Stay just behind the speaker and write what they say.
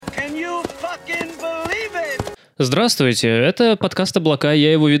Здравствуйте, это подкаст «Облака»,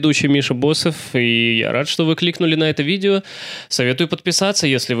 я его ведущий Миша Босов, и я рад, что вы кликнули на это видео. Советую подписаться,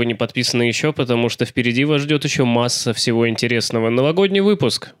 если вы не подписаны еще, потому что впереди вас ждет еще масса всего интересного. Новогодний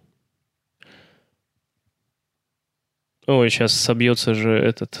выпуск. Ой, сейчас собьется же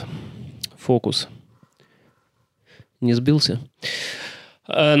этот фокус. Не сбился?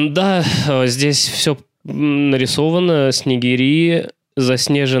 Да, здесь все нарисовано, снегири,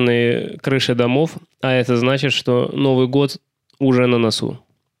 заснеженные крыши домов, а это значит, что Новый год уже на носу.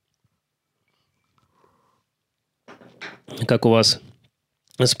 Как у вас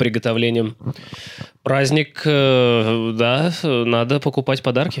с приготовлением? Праздник, да, надо покупать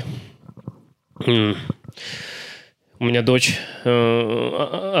подарки. У меня дочь,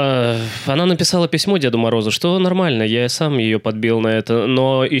 она написала письмо Деду Морозу, что нормально, я сам ее подбил на это,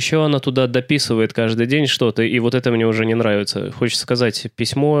 но еще она туда дописывает каждый день что-то, и вот это мне уже не нравится. Хочется сказать,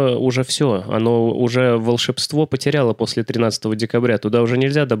 письмо уже все, оно уже волшебство потеряло после 13 декабря, туда уже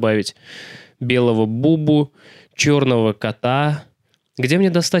нельзя добавить белого Бубу, черного кота. Где мне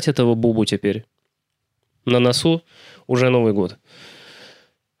достать этого Бубу теперь? На носу уже Новый год.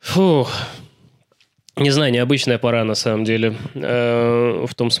 Фух. Не знаю, необычная пора на самом деле,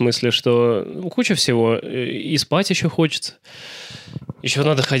 в том смысле, что куча всего, и спать еще хочется. Еще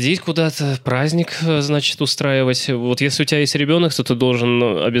надо ходить куда-то, праздник, значит, устраивать. Вот если у тебя есть ребенок, то ты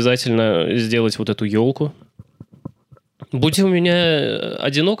должен обязательно сделать вот эту елку. Будь у меня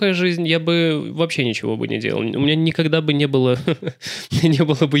одинокая жизнь, я бы вообще ничего бы не делал. У меня никогда бы не было, не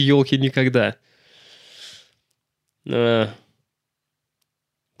было бы елки никогда.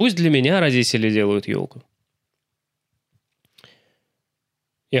 Пусть для меня родители делают елку.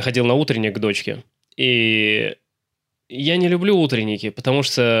 Я ходил на утренник к дочке, и я не люблю утренники, потому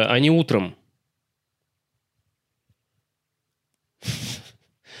что они утром.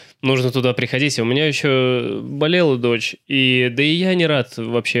 Нужно туда приходить. У меня еще болела дочь, да и я не рад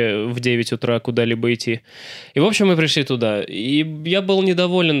вообще в 9 утра куда-либо идти. И, в общем, мы пришли туда, и я был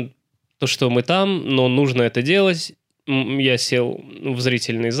недоволен, то, что мы там, но нужно это делать. Я сел в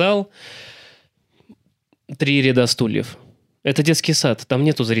зрительный зал. 3 ряда стульев. Это детский сад. Там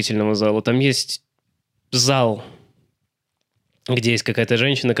нету зрительного зала. Там есть зал, где есть какая-то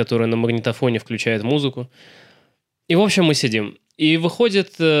женщина, которая на магнитофоне включает музыку. И, в общем, мы сидим. И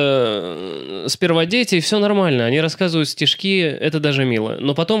выходят сперва дети, и все нормально. Они рассказывают стишки, это даже мило.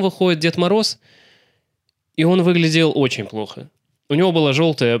 Но потом выходит Дед Мороз, и он выглядел очень плохо. У него была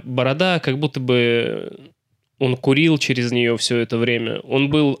желтая борода, как будто бы он курил через нее все это время.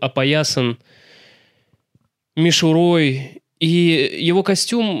 Он был опоясан мишурой. И его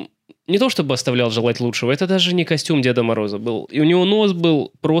костюм не то чтобы оставлял желать лучшего, это даже не костюм Деда Мороза был. И у него нос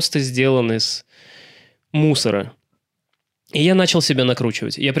был просто сделан из мусора. И я начал себя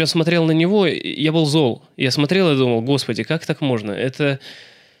накручивать. Я прям смотрел на него, я был зол. Я смотрел и думал, господи, как так можно? Это...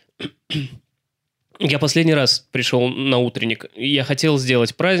 Я последний раз пришел на утренник. Я хотел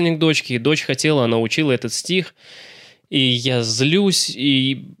сделать праздник дочке, и дочь хотела, она учила этот стих. И я злюсь,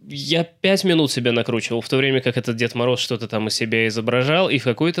 и я 5 минут себя накручивал, в то время как этот Дед Мороз что-то там из себя изображал. И в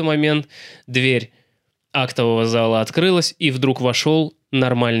какой-то момент дверь актового зала открылась, и вдруг вошел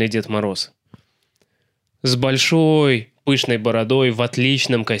нормальный Дед Мороз. С большой, пышной бородой, в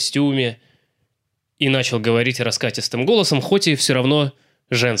отличном костюме. И начал говорить раскатистым голосом, хоть и все равно...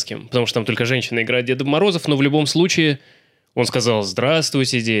 женским, потому что там только женщина играет Деда Морозов, но в любом случае он сказал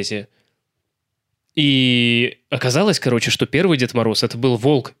 «Здравствуйте, дети». И оказалось, короче, что первый Дед Мороз – это был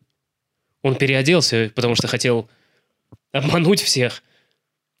волк. Он переоделся, потому что хотел обмануть всех.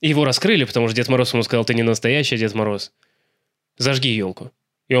 И его раскрыли, потому что Дед Мороз ему сказал «Ты не настоящий Дед Мороз. Зажги елку».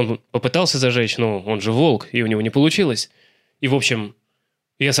 И он попытался зажечь, но он же волк, и у него не получилось. И, в общем,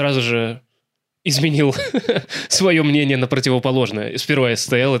 я сразу же... изменил свое мнение на противоположное. Сперва я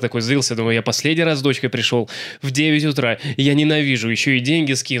стоял и такой злился, думаю, я последний раз с дочкой пришел в 9 утра, я ненавижу, еще и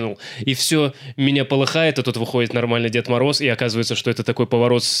деньги скинул, и все, меня полыхает, и тут выходит нормальный Дед Мороз, и оказывается, что это такой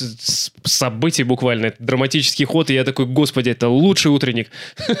поворот событий буквально, это драматический ход, и я такой, господи, это лучший утренник,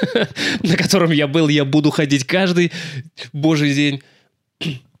 на котором я был, я буду ходить каждый божий день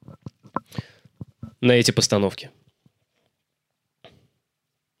на эти постановки.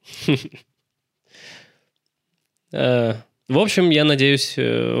 В общем, я надеюсь,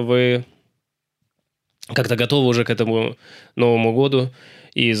 вы как-то готовы уже к этому Новому году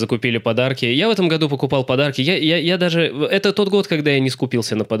и закупили подарки. Я в этом году покупал подарки. Я даже... Это тот год, когда я не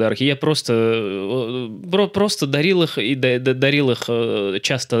скупился на подарки. Я просто дарил их, и дарил их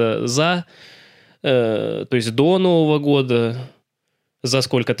часто то есть до Нового года, за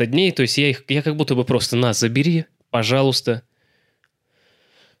сколько-то дней. То есть я как будто бы просто, на, забери, пожалуйста.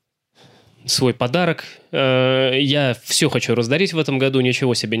 свой подарок. Я все хочу раздарить в этом году,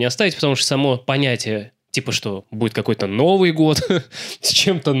 ничего себе не оставить, потому что само понятие, типа, что будет какой-то Новый год с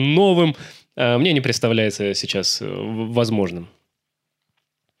чем-то новым, мне не представляется сейчас возможным.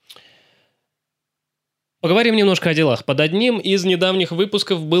 Поговорим немножко о делах. Под одним из недавних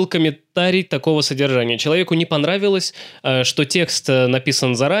выпусков был комментарий такого содержания. Человеку не понравилось, что текст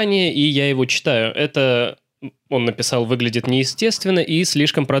написан заранее, и я его читаю. Это, он написал, выглядит неестественно и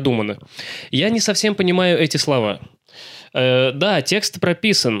слишком продуманно. Я не совсем понимаю эти слова. Да, текст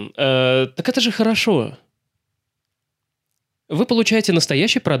прописан. Так это же хорошо. Вы получаете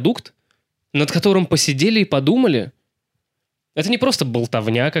настоящий продукт, над которым посидели и подумали. Это не просто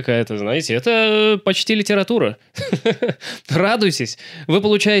болтовня какая-то, знаете, это почти литература. Радуйтесь, вы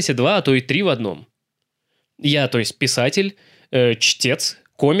получаете 2, а то и 3 в одном. Я, то есть, писатель, чтец,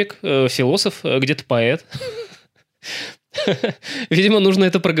 комик, философ, где-то поэт. Видимо, нужно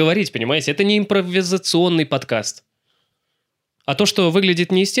это проговорить, понимаете? Это не импровизационный подкаст. А то, что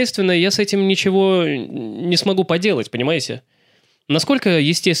выглядит неестественно, я с этим ничего не смогу поделать, понимаете? Насколько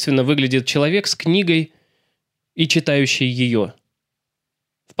естественно выглядит человек с книгой и читающий ее.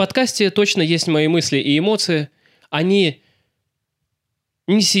 В подкасте точно есть мои мысли и эмоции. Они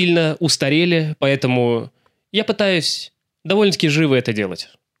не сильно устарели, поэтому я пытаюсь довольно-таки живо это делать.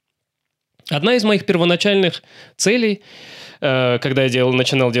 Одна из моих первоначальных целей, когда я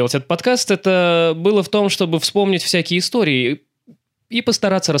начинал делать этот подкаст, это было в том, чтобы вспомнить всякие истории и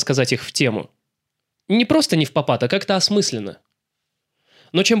постараться рассказать их в тему. Не просто не впопад, а как-то осмысленно.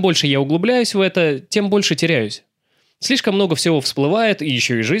 Но чем больше я углубляюсь в это, тем больше теряюсь. Слишком много всего всплывает, и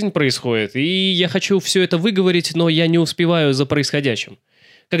еще и жизнь происходит, и я хочу все это выговорить, но я не успеваю за происходящим.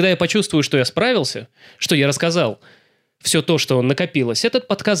 Когда я почувствую, что я справился, что я рассказал все то, что накопилось, этот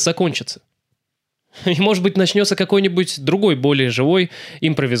подкаст закончится. И, может быть, начнется какой-нибудь другой, более живой,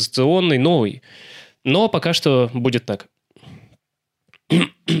 импровизационный, новый. Но пока что будет так.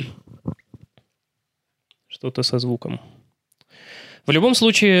 Что-то со звуком. В любом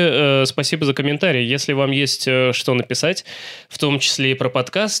случае, спасибо за комментарий. Если вам есть что написать, в том числе и про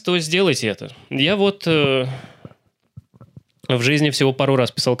подкаст, то сделайте это. Я вот в жизни всего пару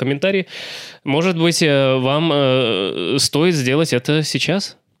раз писал комментарии. Может быть, вам стоит сделать это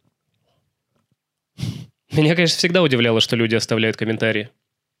сейчас? Меня, конечно, всегда удивляло, что люди оставляют комментарии.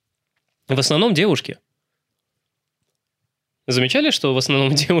 В основном девушки. Замечали, что в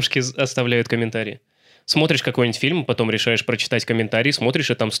основном девушки оставляют комментарии? Смотришь какой-нибудь фильм, потом решаешь прочитать комментарий, смотришь,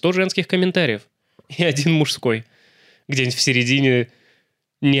 и там 100 женских комментариев. И 1 мужской. Где-нибудь в середине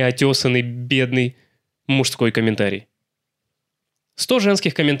неотесанный, бедный мужской комментарий. 100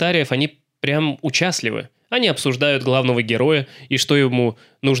 женских комментариев, они прям участливы. Они обсуждают главного героя, и что ему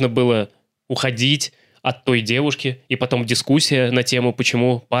нужно было уходить от той девушки, и потом дискуссия на тему,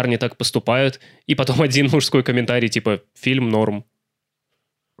 почему парни так поступают, и потом 1 мужской комментарий, типа «фильм норм».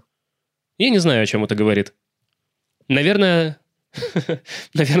 Я не знаю, о чем это говорит. Наверное,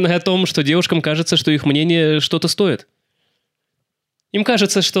 о том, что девушкам кажется, что их мнение что-то стоит. Им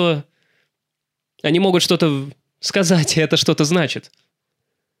кажется, что они могут что-то сказать, и это что-то значит.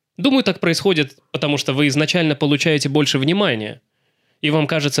 Думаю, так происходит, потому что вы изначально получаете больше внимания, и вам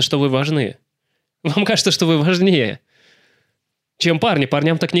кажется, что вы важны. Вам кажется, что вы важнее, чем парни.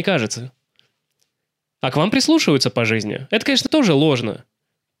 Парням так не кажется. А к вам прислушиваются по жизни. Это, конечно, тоже ложно.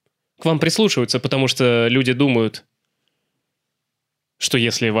 К вам прислушиваются, потому что люди думают, что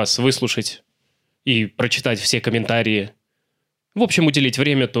если вас выслушать и прочитать все комментарии, в общем, уделить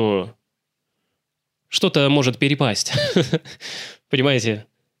время, то что-то может перепасть. Понимаете?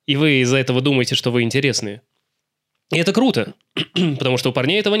 И вы из-за этого думаете, что вы интересные. И это круто, потому что у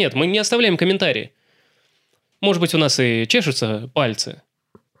парней этого нет. Мы не оставляем комментарии. Может быть, у нас и чешутся пальцы,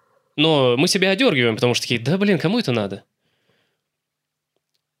 но мы себя одергиваем, потому что такие, да блин, кому это надо?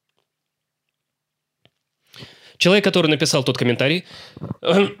 Человек, который написал тот комментарий,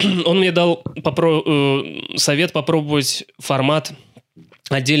 он мне дал совет попробовать формат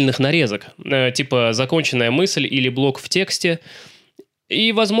отдельных нарезок, типа законченная мысль или блок в тексте.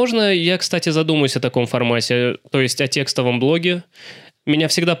 И, возможно, я, кстати, задумаюсь о таком формате, то есть о текстовом блоге. Меня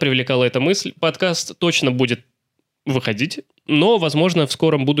всегда привлекала эта мысль. Подкаст точно будет выходить, но, возможно, в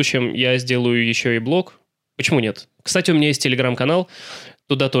скором будущем я сделаю еще и блог. Почему нет? Кстати, у меня есть телеграм-канал.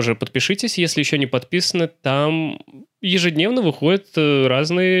 Туда тоже подпишитесь, если еще не подписаны. Там ежедневно выходят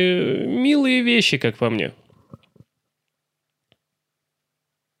разные милые вещи, как по мне.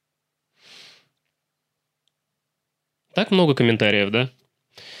 Так много комментариев, да?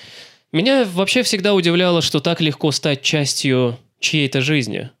 Меня вообще всегда удивляло, что так легко стать частью чьей-то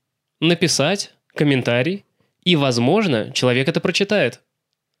жизни. Написать комментарий, и, возможно, человек это прочитает.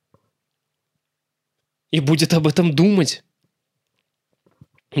 и будет об этом думать.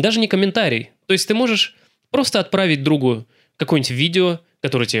 Даже не комментарий. То есть ты можешь просто отправить другу какое-нибудь видео,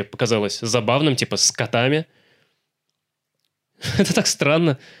 которое тебе показалось забавным, типа с котами. Это так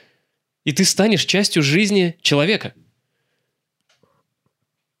странно. И ты станешь частью жизни человека.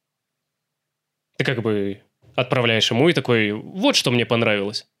 Ты как бы отправляешь ему и такой: вот что мне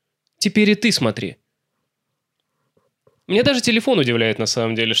понравилось. Теперь и ты смотри. Мне даже телефон удивляет на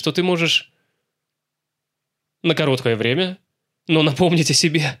самом деле, что ты можешь на короткое время, но напомнить о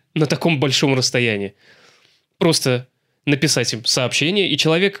себе на таком большом расстоянии. Просто написать им сообщение, и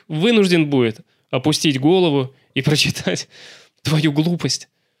человек вынужден будет опустить голову и прочитать твою глупость.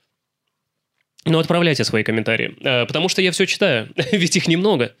 Но отправляйте свои комментарии, потому что я все читаю, ведь их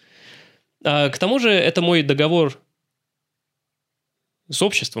немного. А к тому же это мой договор с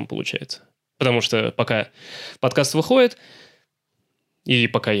обществом, получается. Потому что пока подкаст выходит, и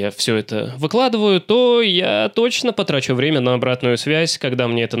пока я все это выкладываю, то я точно потрачу время на обратную связь. Когда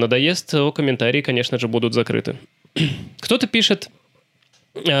мне это надоест, то комментарии, конечно же, будут закрыты. Кто-то пишет,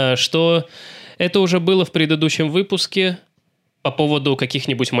 что это уже было в предыдущем выпуске по поводу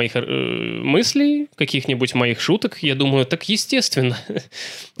каких-нибудь моих мыслей, каких-нибудь моих шуток. Я думаю, так естественно.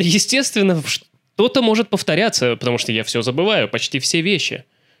 Естественно, что-то может повторяться, потому что я все забываю, почти все вещи.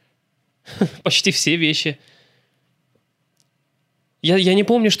 Почти все вещи. Я не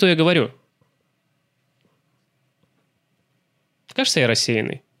помню, что я говорю. Кажется, я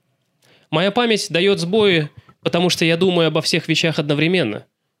рассеянный. Моя память дает сбои, потому что я думаю обо всех вещах одновременно.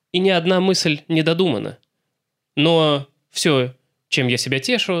 И ни одна мысль не додумана. Но все, чем я себя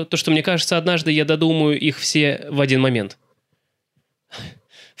тешу, то, что мне кажется, однажды я додумаю их все в один момент.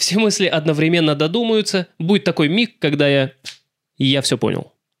 Все мысли одновременно додумаются. Будет такой миг, когда я все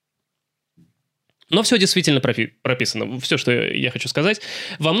понял. Но все действительно прописано. Все, что я хочу сказать.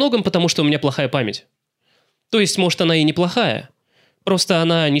 Во многом потому, что у меня плохая память. То есть, может, она и неплохая. Просто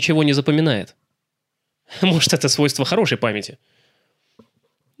она ничего не запоминает. Может, это свойство хорошей памяти.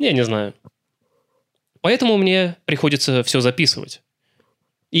 Я не знаю. Поэтому мне приходится все записывать.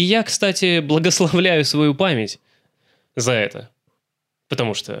 И я, кстати, благословляю свою память за это.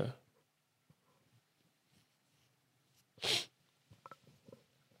 Потому что...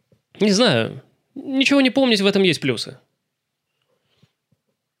 Не знаю. Ничего не помнить, в этом есть плюсы.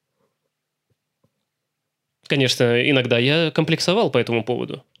 Конечно, иногда я комплексовал по этому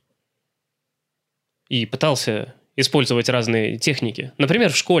поводу. И пытался использовать разные техники.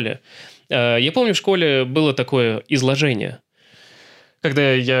 Например, в школе. Я помню, в школе было такое изложение.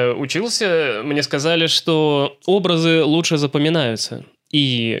 Когда я учился, мне сказали, что образы лучше запоминаются.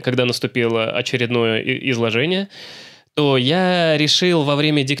 И когда наступило очередное изложение, то я решил во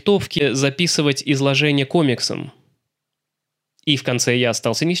время диктовки записывать изложение комиксом. И в конце я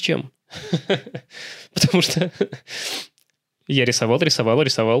остался ни с чем. Потому что я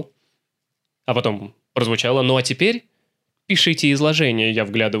рисовал. А потом прозвучало: ну а теперь пишите изложение. Я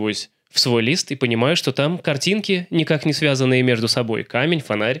вглядываюсь в свой лист и понимаю, что там картинки, никак не связанные между собой. Камень,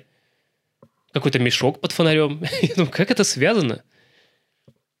 фонарь, какой-то мешок под фонарем. Я думаю, как это связано?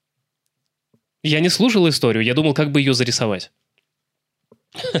 Я не слушал историю, я думал, как бы ее зарисовать.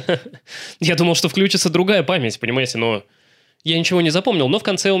 Я думал, что включится другая память, понимаете, но я ничего не запомнил, но в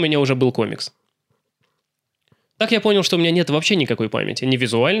конце у меня уже был комикс. Так я понял, что у меня нет вообще никакой памяти. Ни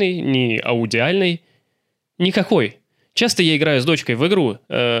визуальной, ни аудиальной. Никакой. Часто я играю с дочкой в игру,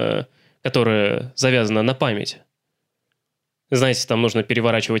 которая завязана на память. Знаете, там нужно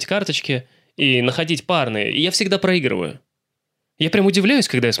переворачивать карточки и находить парные, и я всегда проигрываю. Я прям удивляюсь,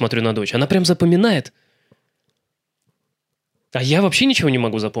 когда я смотрю на дочь. Она прям запоминает. А я вообще ничего не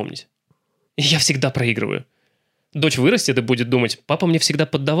могу запомнить. И я всегда проигрываю. Дочь вырастет и будет думать: папа мне всегда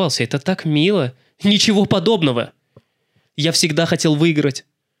поддавался. Это так мило. Ничего подобного. Я всегда хотел выиграть.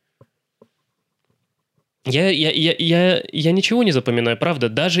 Я ничего не запоминаю, правда.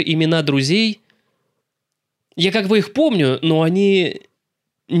 Даже имена друзей. Я как бы их помню, но они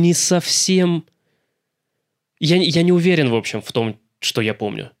не совсем... Я не уверен, в общем, в том, что я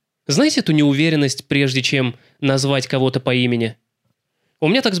помню. Знаете эту неуверенность, прежде чем назвать кого-то по имени? У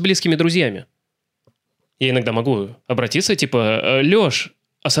меня так с близкими друзьями. Я иногда могу обратиться, типа: Лёш,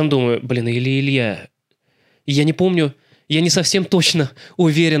 а сам думаю, или Илья. Я не помню, я не совсем точно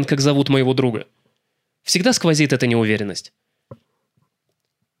уверен, как зовут моего друга. Всегда сквозит эта неуверенность.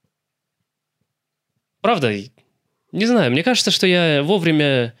 Правда? Не знаю, мне кажется, что я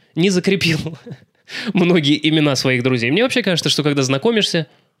вовремя не закрепил многие имена своих друзей. Мне вообще кажется, что когда знакомишься,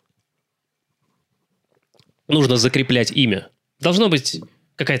 нужно закреплять имя. Должна быть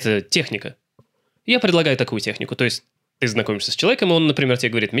какая-то техника. Я предлагаю такую технику. То есть ты знакомишься с человеком, и он, например,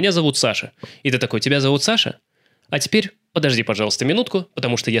 тебе говорит: «Меня зовут Саша». И ты такой: «Тебя зовут Саша? А теперь подожди, пожалуйста, минутку,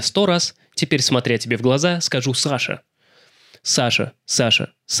 потому что я 100 раз, теперь, смотря тебе в глаза, скажу Саша. Саша,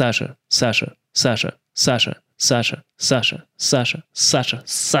 Саша, Саша, Саша, Саша, Саша, Саша, Саша, Саша, Саша,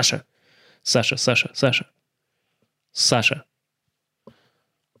 Саша, Саша, Саша, Саша, Саша».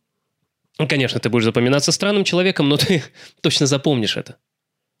 Ну, конечно, ты будешь запоминаться странным человеком, но ты точно запомнишь это.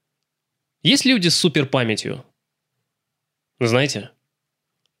 Есть люди с суперпамятью, знаете,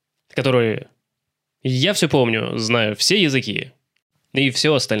 которые... Я все помню, знаю все языки и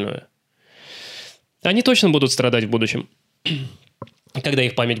все остальное. Они точно будут страдать в будущем. Когда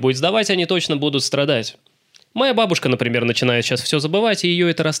их память будет сдавать, они точно будут страдать. Моя бабушка, например, начинает сейчас все забывать, и ее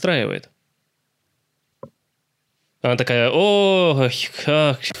это расстраивает. Она такая: «О,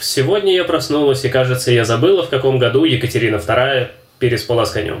 как... Сегодня я проснулась, и, кажется, я забыла, в каком году Екатерина II переспала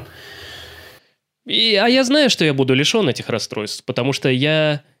с конем». А я знаю, что я буду лишен этих расстройств, потому что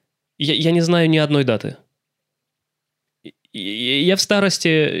я не знаю ни одной даты. Я в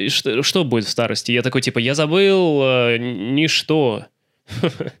старости... Что будет в старости? Я такой, типа, я забыл ничто.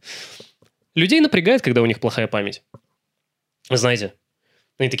 Людей напрягает, когда у них плохая память. Знаете,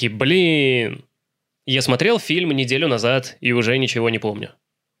 они такие: блин, я смотрел фильм неделю назад и уже ничего не помню.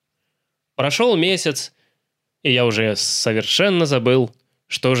 Прошел месяц, и я уже совершенно забыл,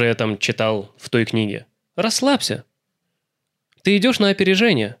 что же я там читал в той книге. Расслабься. Ты идешь на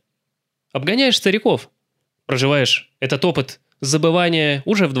опережение. Обгоняешь стариков. Проживаешь этот опыт забывания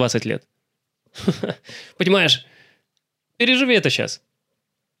уже в 20 лет. Понимаешь, переживи это сейчас.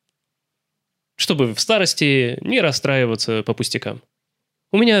 Чтобы в старости не расстраиваться по пустякам.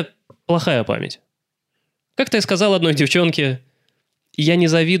 У меня плохая память. Как-то я сказал одной девчонке: я не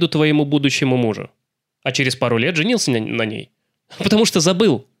завидую твоему будущему мужу. А через пару лет женился на ней. Потому что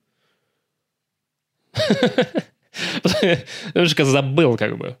забыл. Потому что забыл,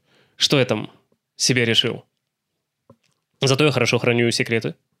 как бы, что я там себе решил. Зато я хорошо храню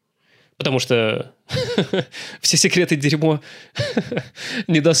секреты. Потому что все секреты дерьмо,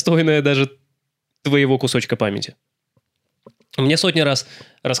 недостойное даже твоего кусочка памяти. Мне сотни раз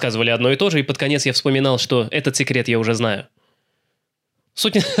рассказывали одно и то же, и под конец я вспоминал, что этот секрет я уже знаю.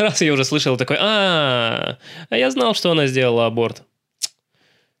 Сотни раз я уже слышал такой: а я знал, что она сделала аборт.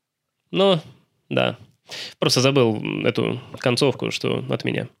 Но, да, просто забыл эту концовку, что от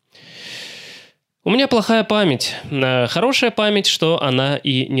меня. У меня плохая память. Хорошая память, что она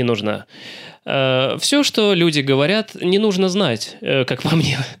и не нужна. Все, что люди говорят, не нужно знать, как по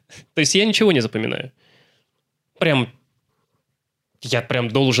мне. То есть я ничего не запоминаю. Я прям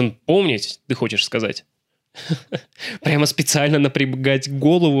должен помнить, ты хочешь сказать? Прямо специально напрягать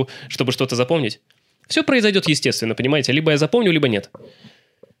голову, чтобы что-то запомнить. Все произойдет естественно, понимаете? Либо я запомню, либо нет.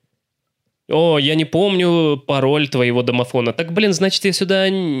 О, я не помню пароль твоего домофона. Так, блин, значит, я сюда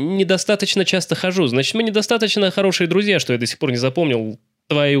недостаточно часто хожу. Значит, мы недостаточно хорошие друзья, что я до сих пор не запомнил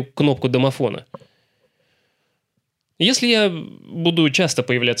твою кнопку домофона. Если я буду часто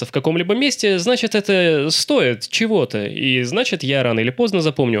появляться в каком-либо месте, значит, это стоит чего-то. И значит, я рано или поздно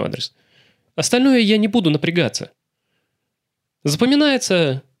запомню адрес. Остальное я не буду напрягаться.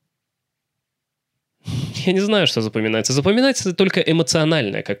 Запоминается... Я не знаю, что запоминается. Запоминается только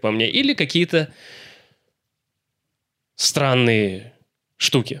эмоциональное, как по мне. Или какие-то странные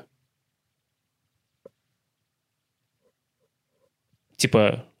штуки.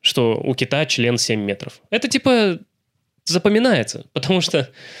 Типа, что у кита член 7 метров. Это типа запоминается, потому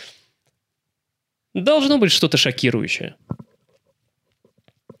что должно быть что-то шокирующее.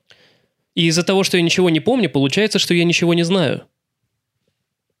 И из-за того, что я ничего не помню, получается, что я ничего не знаю.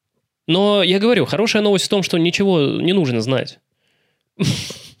 Но я говорю, хорошая новость в том, что ничего не нужно знать.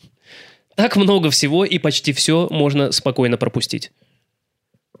 Так много всего, и почти все можно спокойно пропустить.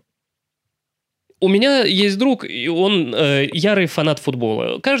 У меня есть друг, и он ярый фанат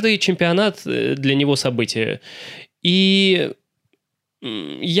футбола. Каждый чемпионат для него событие. И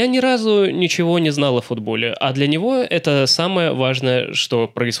я ни разу ничего не знал о футболе. А для него это самое важное, что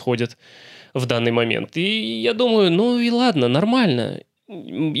происходит в данный момент. И я думаю, ну и ладно, нормально.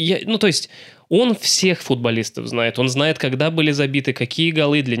 То есть, он всех футболистов знает. Он знает, когда были забиты, какие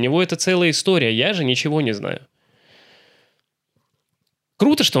голы. Для него это целая история. Я же ничего не знаю.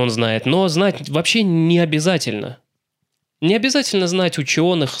 Круто, что он знает, но знать вообще не обязательно. Не обязательно знать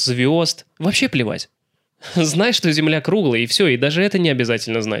ученых, звезд. Вообще плевать. Знай, что Земля круглая, и все. И даже это не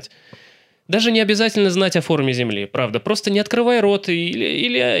обязательно знать. Даже не обязательно знать о форме Земли. Правда, просто не открывай рот,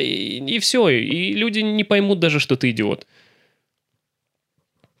 и все. И люди не поймут даже, что ты идиот.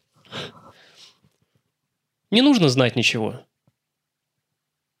 Не нужно знать ничего.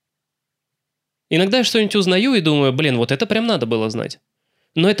 Иногда я что-нибудь узнаю и думаю, блин, вот это прям надо было знать.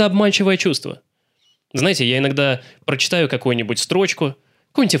 Но это обманчивое чувство. Знаете, я иногда прочитаю какую-нибудь строчку,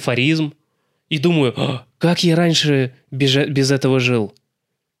 какой-нибудь афоризм, и думаю, как я раньше без этого жил.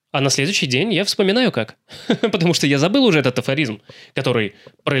 А на следующий день я вспоминаю как. Потому что я забыл уже этот афоризм, который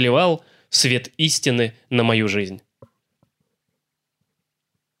проливал свет истины на мою жизнь.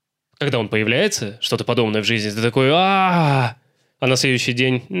 Когда он появляется, что-то подобное в жизни, ты такой, а на следующий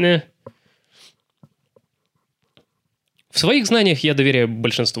день, не. В своих знаниях я доверяю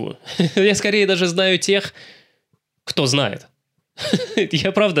большинству. Я скорее даже знаю тех, кто знает.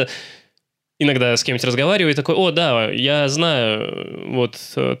 Я, правда, иногда с кем-нибудь разговариваю и такой, о, да, я знаю, вот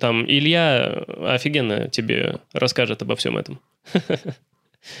там Илья офигенно тебе расскажет обо всем этом.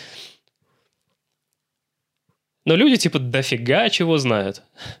 Но люди типа дофига чего знают.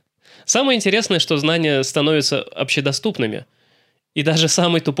 Самое интересное, что знания становятся общедоступными, и даже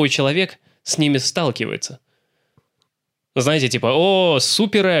самый тупой человек с ними сталкивается. Знаете, типа, о,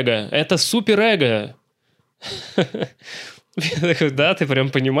 суперэго, это суперэго. Да, ты прям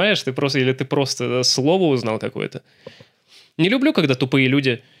понимаешь, или ты просто слово узнал какое-то. Не люблю, когда тупые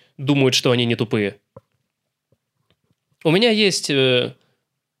люди думают, что они не тупые. У меня есть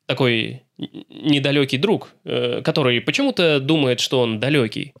такой недалекий друг, который почему-то думает, что он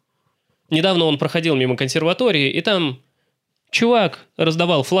далекий. Недавно он проходил мимо консерватории, и там чувак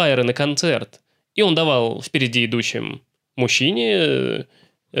раздавал флаеры на концерт. И он давал впереди идущим мужчине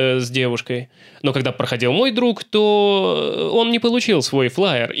с девушкой. Но когда проходил мой друг, то он не получил свой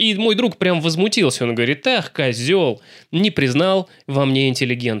флаер. И мой друг прям возмутился. Он говорит, ах, козел, не признал во мне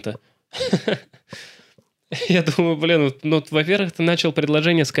интеллигента. Я думаю, блин, ну, во-первых, ты начал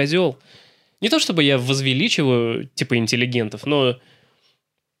предложение с козел. Не то чтобы я возвеличиваю, типа, интеллигентов, но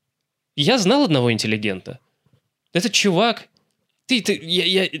я знал одного интеллигента. Этот чувак... Я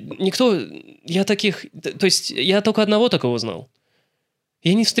таких... То есть, я только одного такого знал.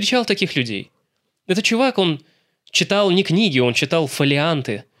 Я не встречал таких людей. Этот чувак, он читал не книги, он читал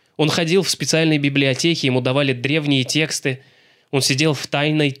фолианты. Он ходил в специальные библиотеки, ему давали древние тексты. Он сидел в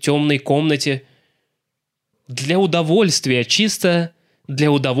тайной темной комнате для удовольствия, чисто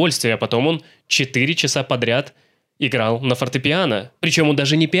для удовольствия. А потом он 4 часа подряд играл на фортепиано. Причем он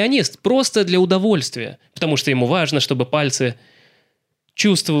даже не пианист, просто для удовольствия. Потому что ему важно, чтобы пальцы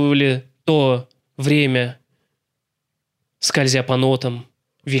чувствовали то время, скользя по нотам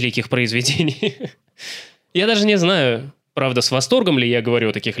великих произведений. Я даже не знаю, правда, с восторгом ли я говорю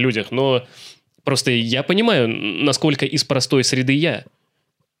о таких людях, но просто я понимаю, насколько из простой среды я.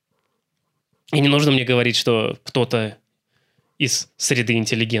 И не нужно мне говорить, что кто-то из среды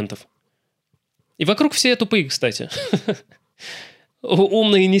интеллигентов. И вокруг все тупые, кстати.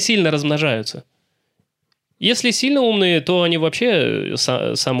 Умные не сильно размножаются. Если сильно умные, то они вообще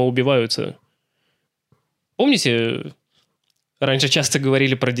самоубиваются. Помните, раньше часто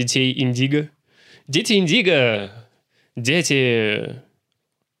говорили про детей индиго? Дети индиго, дети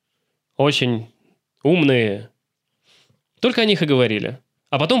очень умные. Только о них и говорили.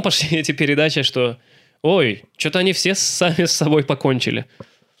 А потом пошли эти передачи, что ой, что-то они все сами с собой покончили.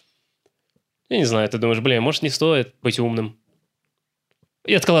 Я не знаю, ты думаешь, блин, может, не стоит быть умным.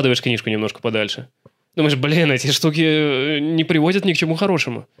 И откладываешь книжку немножко подальше. Думаешь, блин, эти штуки не приводят ни к чему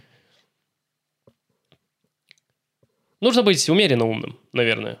хорошему. Нужно быть умеренно умным,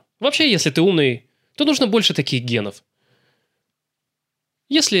 наверное. Вообще, если ты умный, то нужно больше таких генов.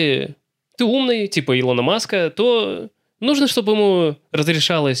 Если ты умный, типа Илона Маска, то нужно, чтобы ему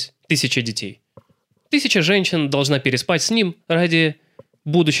разрешалось 1000 детей. 1000 женщин должна переспать с ним ради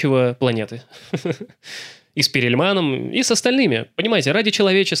будущего планеты. И с Перельманом, и с остальными. Понимаете, ради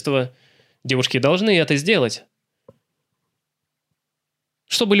человечества девушки должны это сделать.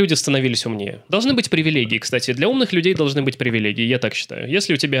 Чтобы люди становились умнее. Должны быть привилегии, кстати. Для умных людей должны быть привилегии, я так считаю.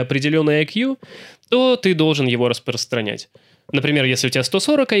 Если у тебя определенный IQ, то ты должен его распространять. Например, если у тебя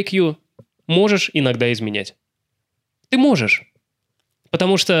 140 IQ, можешь иногда изменять. Ты можешь.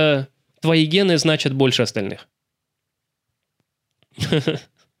 Потому что твои гены значат больше остальных.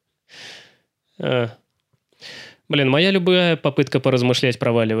 Блин, моя любая попытка поразмышлять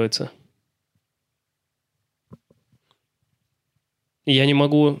проваливается. Я не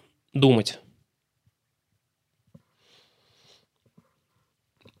могу думать.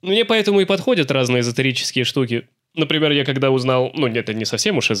 Мне поэтому и подходят разные эзотерические штуки. Например, я когда узнал... Ну, это не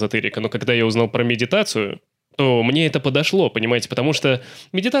совсем уж эзотерика, но когда я узнал про медитацию, то мне это подошло, понимаете? Потому что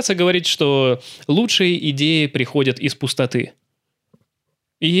медитация говорит, что лучшие идеи приходят из пустоты.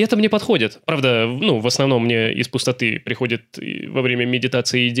 И это мне подходит. Правда, в основном мне из пустоты приходит во время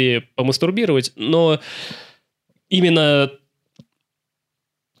медитации идея помастурбировать, но именно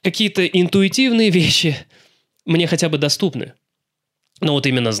какие-то интуитивные вещи мне хотя бы доступны. Но вот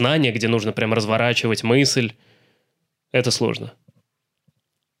именно знания, где нужно прям разворачивать мысль, это сложно.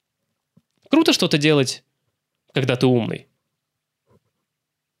 Круто что-то делать, когда ты умный.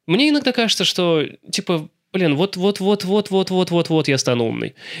 Мне иногда кажется, что, типа, блин, вот я стану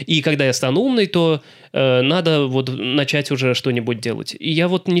умный. И когда я стану умный, то надо вот начать уже что-нибудь делать. И я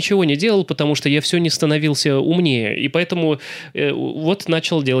вот ничего не делал, потому что я все не становился умнее. И поэтому вот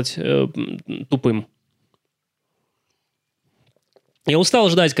начал делать тупым. Я устал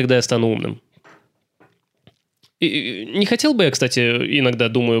ждать, когда я стану умным. И не хотел бы я, кстати, иногда,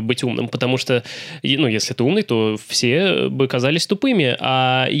 думаю, быть умным, потому что, ну, если ты умный, то все бы казались тупыми,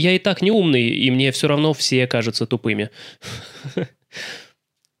 а я и так не умный, и мне все равно все кажутся тупыми.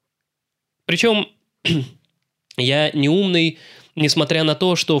 Причем я не умный, несмотря на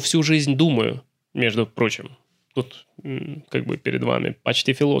то, что всю жизнь думаю, между прочим. Тут как бы перед вами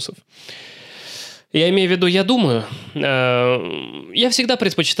почти философ. Я имею в виду, я думаю. Я всегда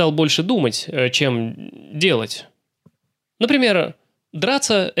предпочитал больше думать, чем делать. Например,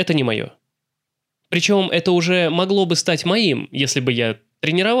 драться – это не мое. Причем это уже могло бы стать моим, если бы я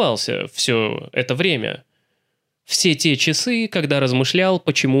тренировался все это время. Все те часы, когда размышлял,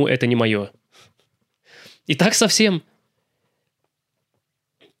 почему это не мое. И так совсем.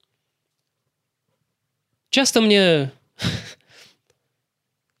 Часто мне...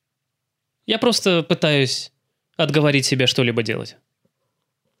 Я просто пытаюсь отговорить себя что-либо делать.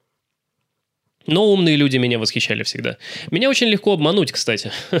 Но умные люди меня восхищали всегда. Меня очень легко обмануть,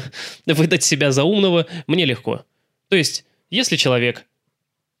 кстати. Выдать себя за умного мне легко. То есть, если человек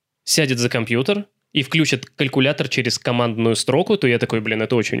сядет за компьютер и включит калькулятор через командную строку, то я такой, блин,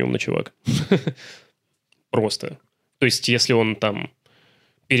 это очень умный чувак. Просто. То есть, если он там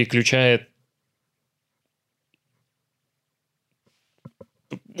переключает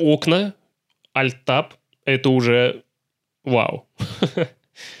окна, Alt-Tab, это уже вау.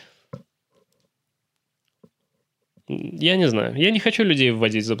 Я не знаю. Я не хочу людей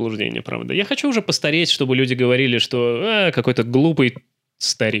вводить в заблуждение, правда. Я хочу уже постареть, чтобы люди говорили, что какой-то глупый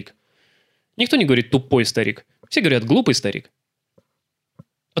старик. Никто не говорит тупой старик. Все говорят глупый старик.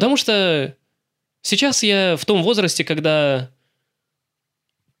 Потому что сейчас я в том возрасте, когда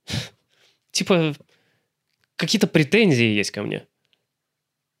типа какие-то претензии есть ко мне.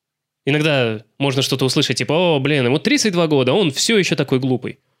 Иногда можно что-то услышать, типа, о, блин, ему 32 года, он все еще такой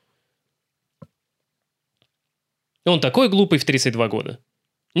глупый. Он такой глупый в 32 года.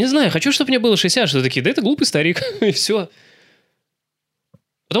 Не знаю, хочу, чтобы мне было 60, что такие, да это глупый старик, и все.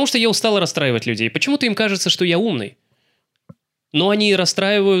 Потому что я устал расстраивать людей. Почему-то им кажется, что я умный. Но они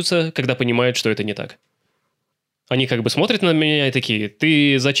расстраиваются, когда понимают, что это не так. Они как бы смотрят на меня и такие,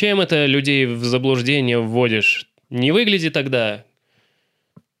 ты зачем это людей в заблуждение вводишь? Не выгляди тогда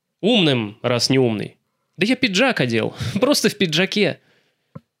умным, раз не умный. Да я пиджак одел, просто в пиджаке.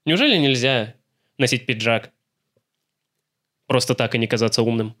 Неужели нельзя носить пиджак? Просто так и не казаться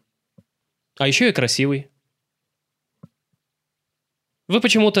умным. А еще и красивый. Вы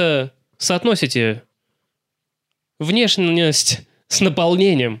почему-то соотносите внешность с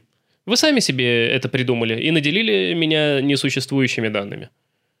наполнением. Вы сами себе это придумали и наделили меня несуществующими данными.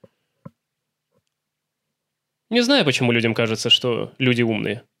 Не знаю, почему людям кажется, что люди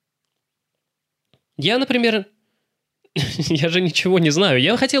умные. Я, например, я же ничего не знаю.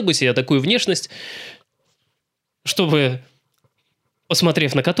 Я хотел бы себе такую внешность, чтобы,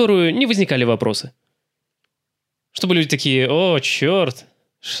 посмотрев на которую, не возникали вопросы. Чтобы люди такие, о, черт,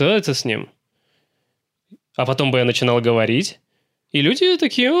 что это с ним? А потом бы я начинал говорить, и люди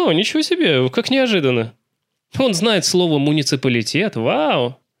такие, о, ничего себе, как неожиданно. Он знает слово «муниципалитет»,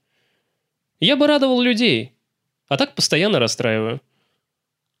 вау. Я бы радовал людей, а так постоянно расстраиваю.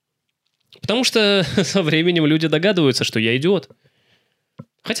 Потому что со временем люди догадываются, что я идиот.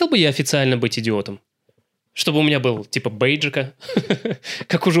 Хотел бы я официально быть идиотом. Чтобы у меня был типа бейджика,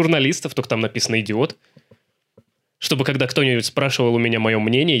 как у журналистов, только там написано «идиот». Чтобы когда кто-нибудь спрашивал у меня мое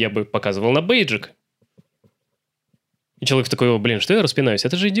мнение, я бы показывал на бейджик. И человек такой, о, блин, что я распинаюсь?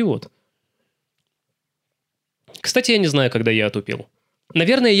 Это же идиот. Кстати, я не знаю, когда я отупил.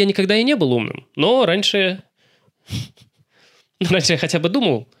 Наверное, я никогда и не был умным. Но раньше... Раньше я хотя бы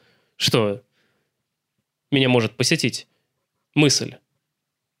думал, что меня может посетить мысль.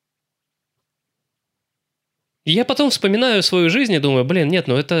 И я потом вспоминаю свою жизнь и думаю, блин, нет,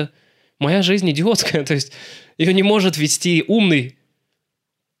 ну это моя жизнь идиотская. То есть ее не может вести умный.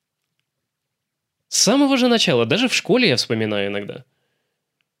 С самого же начала, даже в школе я вспоминаю иногда.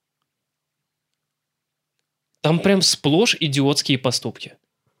 Там прям сплошь идиотские поступки.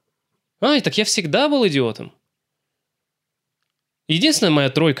 Ай, так я всегда был идиотом. Единственная моя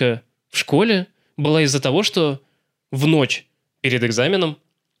тройка в школе была из-за того, что в ночь перед экзаменом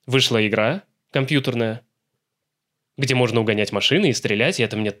вышла игра компьютерная, где можно угонять машины и стрелять, и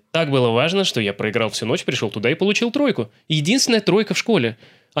это мне так было важно, что я проиграл всю ночь, пришел туда и получил тройку. Единственная тройка в школе.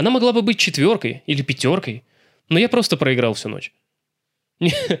 Она могла бы быть 4 или 5, но я просто проиграл всю ночь.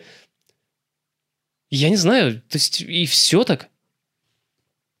 Я не знаю, то есть и все так.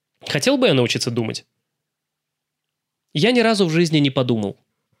 Хотел бы я научиться думать? Я ни разу в жизни не подумал.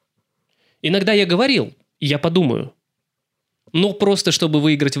 Иногда я говорил, я подумаю. Но просто чтобы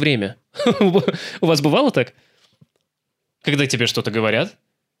выиграть время. У вас бывало так? Когда тебе что-то говорят,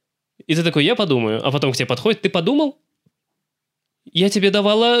 и ты такой, я подумаю, а потом к тебе подходит, ты подумал? Я тебе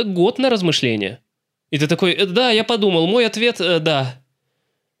давала год на размышление. И ты такой, да, я подумал, мой ответ, да.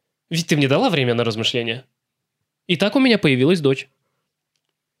 Ведь ты мне дала время на размышление. И так у меня появилась дочь.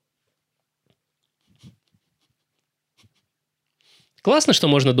 Классно, что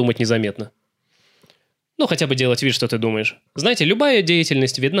можно думать незаметно. Ну, хотя бы делать вид, что ты думаешь. Знаете, любая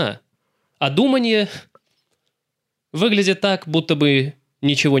деятельность видна. А думание выглядит так, будто бы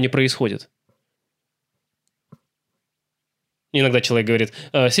ничего не происходит. Иногда человек говорит,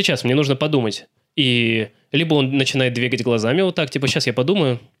 сейчас мне нужно подумать. И либо он начинает двигать глазами вот так, типа, сейчас я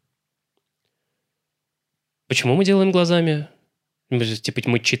подумаю. Почему мы делаем глазами? Типа,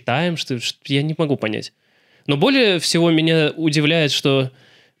 мы читаем, что я не могу понять. Но более всего меня удивляет, что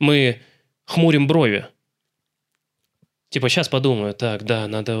мы хмурим брови. Типа, сейчас подумаю. Так, да,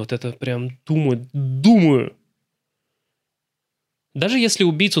 надо вот это прям думаю. Даже если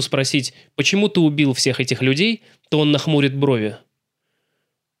убийцу спросить, почему ты убил всех этих людей, то он нахмурит брови.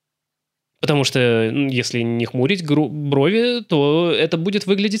 Потому что если не хмурить брови, то это будет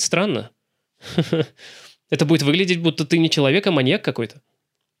выглядеть странно. Это будет выглядеть, будто ты не человек, а маньяк какой-то.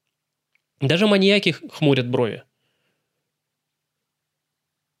 Даже маньяки хмурят брови.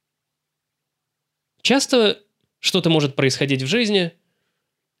 Часто что-то может происходить в жизни.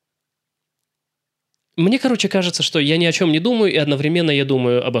 Мне, кажется, что я ни о чем не думаю, и одновременно я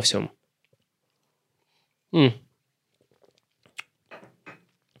думаю обо всем. У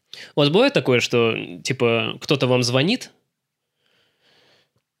вас бывает такое, что, типа, кто-то вам звонит,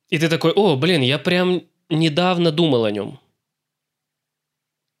 и ты такой, о, блин, я прям недавно думал о нем.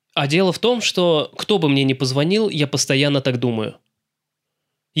 А дело в том, что кто бы мне ни позвонил, я постоянно так думаю.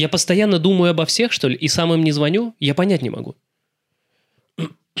 Я постоянно думаю обо всех, что ли, и сам им не звоню, я понять не могу.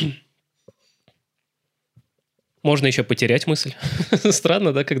 Можно еще потерять мысль.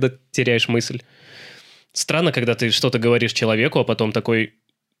 Странно, да, когда теряешь мысль. Странно, когда ты что-то говоришь человеку, а потом такой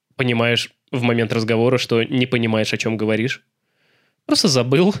понимаешь в момент разговора, что не понимаешь, о чем говоришь. Просто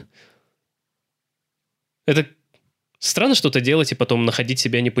забыл. Это странно что-то делать и потом находить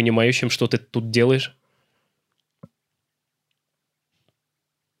себя непонимающим, что ты тут делаешь.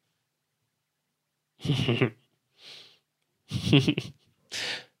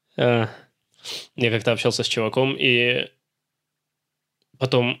 Я как-то общался с чуваком, и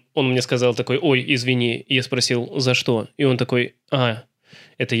потом он мне сказал такой, ой, извини. И я спросил, за что? И он такой,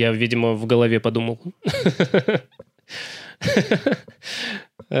 это я, видимо, в голове подумал.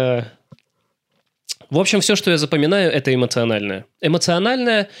 В общем, все, что я запоминаю, это эмоциональное.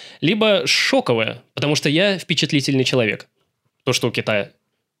 Эмоциональное, либо шоковое, потому что я впечатлительный человек. То, что у Китая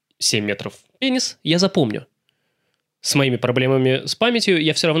 7 метров пенис, я запомню. С моими проблемами с памятью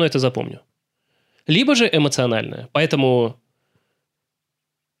я все равно это запомню. Либо же эмоциональное. Поэтому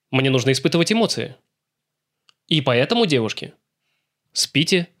мне нужно испытывать эмоции. И поэтому, девушки,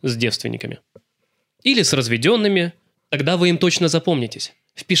 спите с девственниками. Или с разведенными, тогда вы им точно запомнитесь.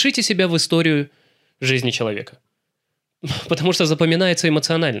 Впишите себя в историю жизни человека. Потому что запоминается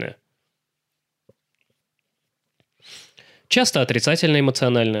эмоциональное. Часто отрицательно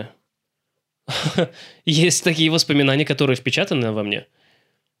эмоциональное. Есть такие воспоминания, которые впечатаны во мне.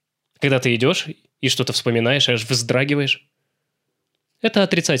 Когда ты идешь и что-то вспоминаешь, аж вздрагиваешь. Это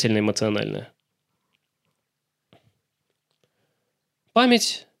отрицательно эмоциональное.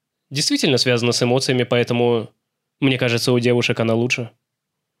 Память действительно связана с эмоциями, поэтому, мне кажется, у девушек она лучше.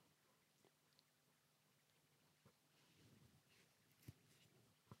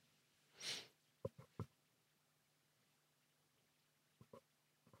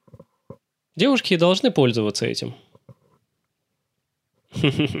 Девушки должны пользоваться этим.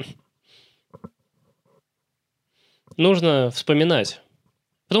 Нужно вспоминать.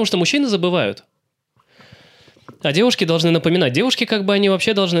 Потому что мужчины забывают. А девушки должны напоминать. Девушки, они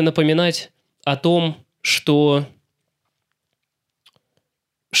вообще должны напоминать о том, что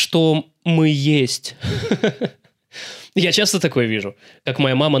мы есть. Я часто такое вижу. Как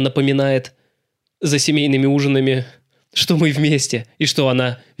моя мама напоминает за семейными ужинами что мы вместе, и что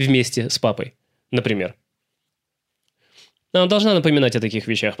она вместе с папой, например. Она должна напоминать о таких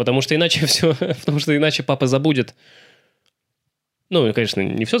вещах, потому что иначе папа забудет. Ну, конечно,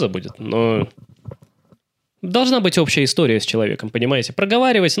 не все забудет, но должна быть общая история с человеком, понимаете?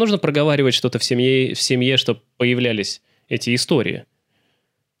 Нужно проговаривать что-то в семье, чтобы появлялись эти истории.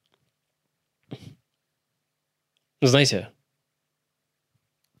 Знаете,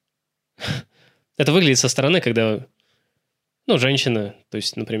 это выглядит со стороны, когда, женщина, то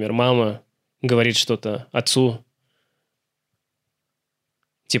есть, например, мама говорит что-то отцу,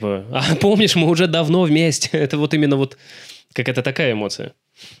 типа, помнишь, мы уже давно вместе. Это вот именно вот какая-то такая эмоция.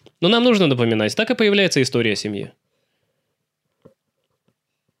 Но нам нужно напоминать. Так и появляется история семьи.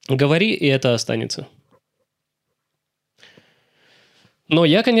 Говори, и это останется. Но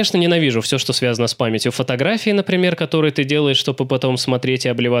я, конечно, ненавижу все, что связано с памятью. Фотографии, например, которые ты делаешь, чтобы потом смотреть и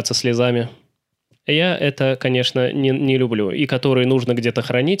обливаться слезами. Я это, конечно, не люблю. И которые нужно где-то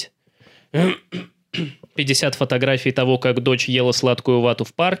хранить. 50 фотографий того, как дочь ела сладкую вату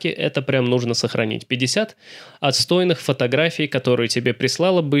в парке, это прям нужно сохранить. 50 отстойных фотографий, которые тебе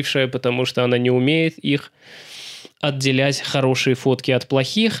прислала бывшая, потому что она не умеет их отделять, хорошие фотки от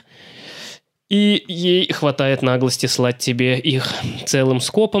плохих, и ей хватает наглости слать тебе их целым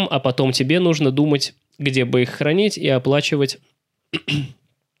скопом, а потом тебе нужно думать, где бы их хранить, и оплачивать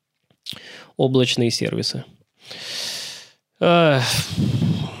облачные сервисы.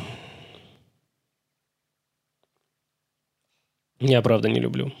 Я, правда, не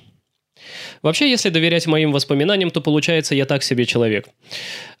люблю. Вообще, если доверять моим воспоминаниям, то получается, я так себе человек.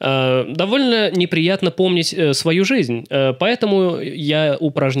 Довольно неприятно помнить свою жизнь, поэтому я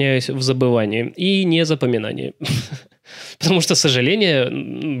упражняюсь в забывании и незапоминании. Потому что, сожаление,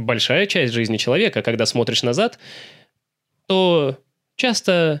 большая часть жизни человека, когда смотришь назад, то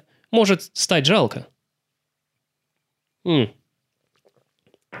часто может стать жалко.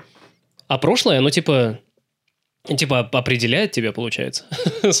 А прошлое, оно типа определяет тебя, получается.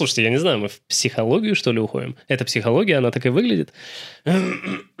 Слушайте, я не знаю, мы в психологию, что ли, уходим? Это психология, она так и выглядит.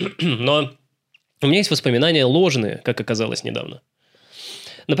 Но у меня есть воспоминания ложные, как оказалось недавно.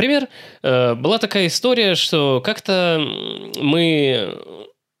 Например, была такая история, что как-то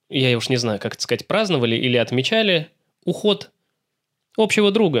я уж не знаю, как это сказать, праздновали или отмечали уход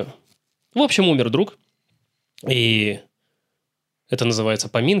общего друга. В общем, умер друг. И это называется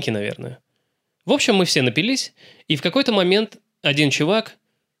поминки, наверное. В общем, мы все напились, и в какой-то момент один чувак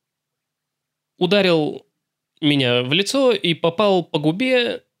ударил меня в лицо и попал по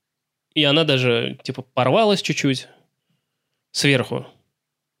губе, и она даже, порвалась чуть-чуть сверху.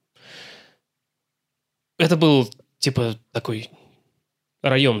 Это был, такой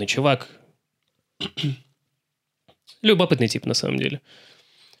районный чувак. Любопытный тип, на самом деле.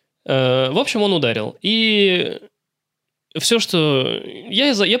 В общем, он ударил. И все, что...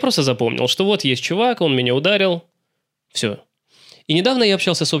 Я просто запомнил, что вот есть чувак, он меня ударил. Все. И недавно я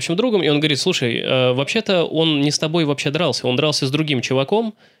общался с общим другом, и он говорит, слушай, вообще-то он не с тобой вообще дрался. Он дрался с другим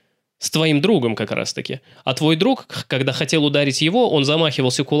чуваком, с твоим другом как раз-таки. А твой друг, когда хотел ударить его, он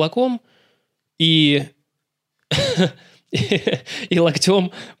замахивался кулаком и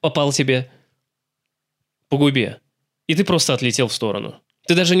локтем попал тебе по губе. И ты просто отлетел в сторону.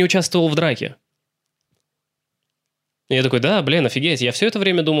 Ты даже не участвовал в драке. И я такой, да, офигеть, я все это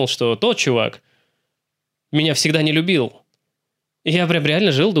время думал, что тот чувак меня всегда не любил. И я прям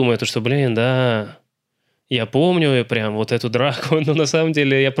реально жил, думаю, что, да, я помню прям вот эту драку, но на самом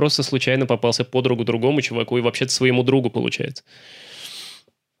деле я просто случайно попался под руку другому чуваку и вообще-то своему другу, получается.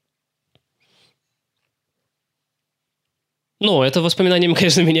 Но это воспоминанием,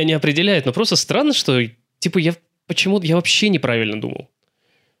 конечно, меня не определяет, но просто странно, что, я вообще неправильно думал.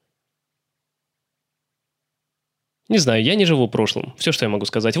 Не знаю, я не живу прошлым. Все, что я могу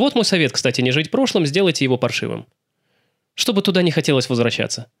сказать. Вот мой совет, кстати, не жить прошлым, сделайте его паршивым. Чтобы туда не хотелось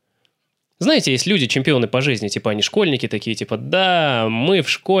возвращаться. Знаете, есть люди, чемпионы по жизни, они школьники такие, да, мы в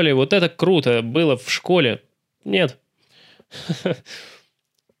школе, вот это круто, было в школе. Нет.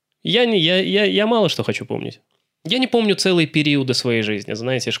 Я мало что хочу помнить. Я не помню целые периоды своей жизни,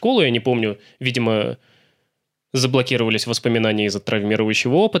 знаете. Школу я не помню, видимо... Заблокировались воспоминания из-за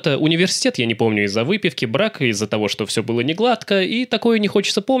травмирующего опыта. Университет я не помню из-за выпивки, брак из-за того, что все было не гладко, и такое не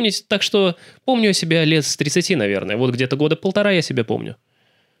хочется помнить, так что помню я себя лет с 30, наверное. Вот где-то года 1,5 я себя помню.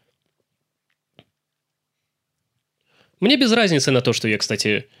 Мне без разницы на то, что я,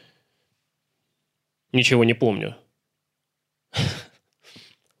 кстати, ничего не помню.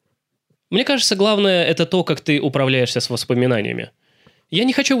 Мне кажется, главное – это то, как ты управляешься с воспоминаниями. Я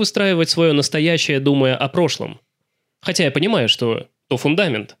не хочу выстраивать свое настоящее, думая о прошлом. Хотя я понимаю, что то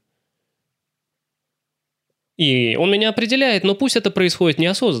фундамент. И он меня определяет, но пусть это происходит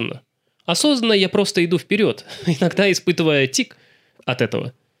неосознанно. Осознанно я просто иду вперед, иногда испытывая тик от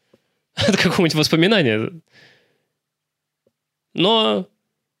этого, от какого-нибудь воспоминания. Но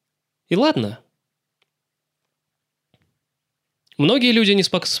и ладно. Многие люди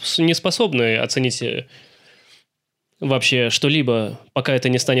не способны оценить вообще что-либо, пока это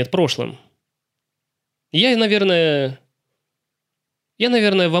не станет прошлым. Я, наверное,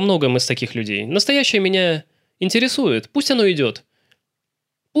 во многом из таких людей. Настоящее меня интересует. Пусть оно идет.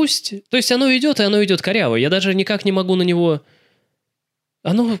 Пусть... То есть оно идет, и оно идет коряво. Я даже никак не могу на него...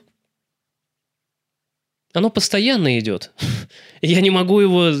 Оно постоянно идет. Я не могу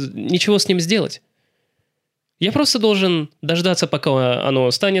ничего с ним сделать. Я просто должен дождаться, пока оно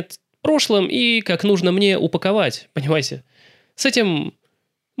станет прошлым, и как нужно мне упаковать, понимаете? С этим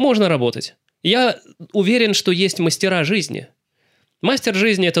можно работать. Я уверен, что есть мастера жизни. Мастер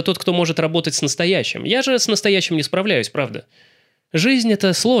жизни – это тот, кто может работать с настоящим. Я же с настоящим не справляюсь, правда. Жизнь –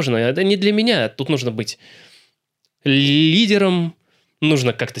 это сложно, это не для меня. Тут нужно быть лидером,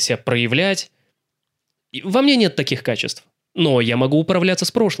 нужно как-то себя проявлять. И во мне нет таких качеств, но я могу управляться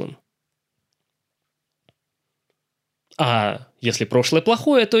с прошлым. А если прошлое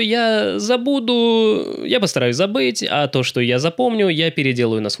плохое, то я забуду, я постараюсь забыть, а то, что я запомню, я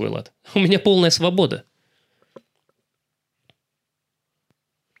переделаю на свой лад. У меня полная свобода.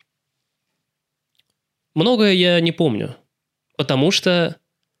 Многое я не помню, потому что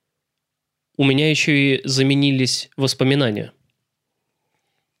у меня еще и заменились воспоминания.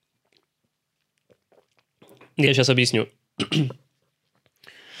 Я сейчас объясню.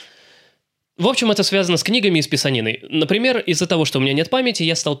 В общем, это связано с книгами и с писаниной. Например, из-за того, что у меня нет памяти,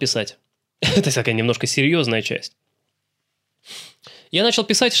 я стал писать. Это такая немножко серьезная часть. Я начал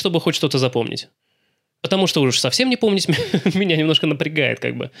писать, чтобы хоть что-то запомнить. Потому что уж совсем не помнить меня немножко напрягает,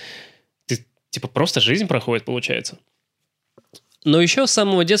 как бы. Типа просто жизнь проходит, получается. Но еще с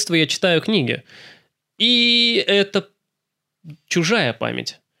самого детства я читаю книги. И это чужая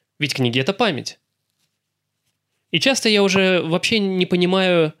память. Ведь книги — это память. И часто я уже вообще не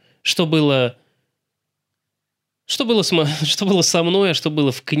понимаю, что было со мной, а что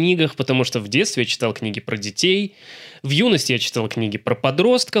было в книгах, потому что в детстве я читал книги про детей, в юности я читал книги про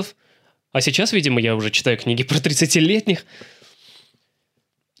подростков, а сейчас, видимо, я уже читаю книги про 30-летних.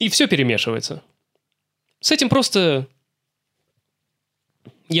 И все перемешивается. С этим просто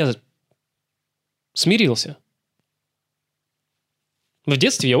я смирился. В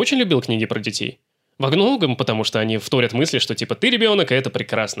детстве я очень любил книги про детей. Во многом, потому что они вторят мысли, что типа ты ребенок, и это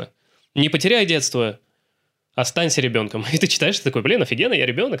прекрасно. Не потеряй детство, останься ребенком. И ты читаешь, ты такой, блин, офигенно, я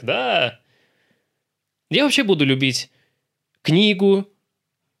ребенок, да. Я вообще буду любить книгу,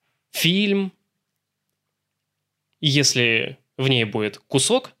 фильм. Если в ней будет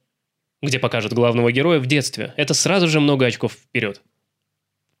кусок, где покажут главного героя в детстве, это сразу же много очков вперед.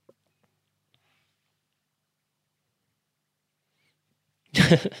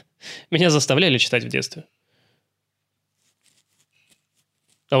 Меня заставляли читать в детстве.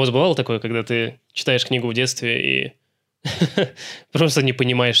 А у вас бывало такое, когда ты читаешь книгу в детстве и просто не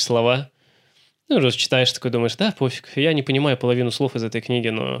понимаешь слова? Ну, уже читаешь, такой думаешь, да, пофиг, я не понимаю половину слов из этой книги,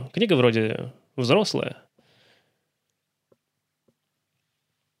 но книга вроде взрослая.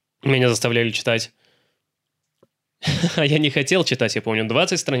 Меня заставляли читать. А я не хотел читать, я помню,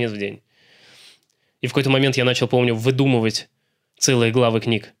 20 страниц в день. И в какой-то момент я начал, помню, выдумывать целые главы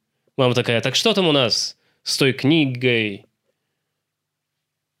книг. Мама такая, так что там у нас с той книгой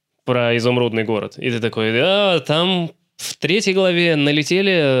про изумрудный город? И ты такой, да, там в 3 главе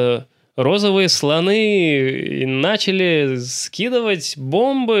налетели розовые слоны и начали скидывать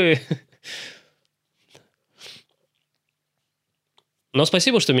бомбы. Но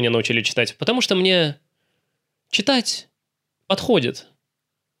спасибо, что меня научили читать, потому что мне читать подходит.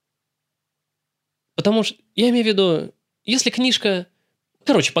 Потому что, я имею в виду, если книжка...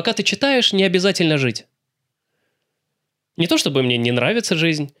 Короче, пока ты читаешь, не обязательно жить. Не то чтобы мне не нравится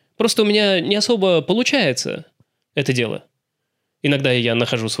жизнь, просто у меня не особо получается это дело. Иногда я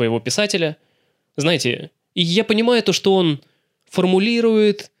нахожу своего писателя, знаете, и я понимаю то, что он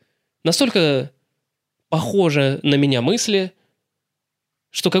формулирует настолько похоже на меня мысли,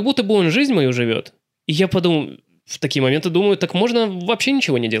 что как будто бы он жизнь мою живет. И я в такие моменты думаю, так можно вообще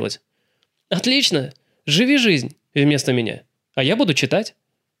ничего не делать. Отлично, живи жизнь вместо меня, а я буду читать.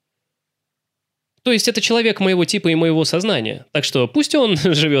 То есть это человек моего типа и моего сознания, так что пусть он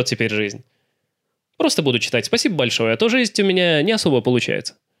живет теперь жизнь. Просто буду читать. Спасибо большое, а то жизнь у меня не особо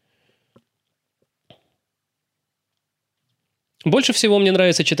получается. Больше всего мне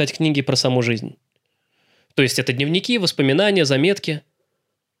нравится читать книги про саму жизнь. То есть это дневники, воспоминания, заметки.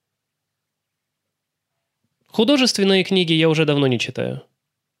 Художественные книги я уже давно не читаю.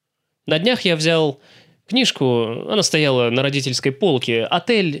 На днях я взял книжку, она стояла на родительской полке.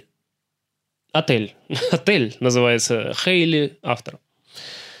 Отель называется, Хейли, автор.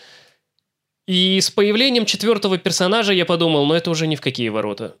 И с появлением 4-го персонажа я подумал, ну это уже ни в какие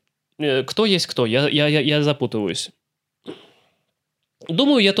ворота. Кто есть кто? Я запутываюсь.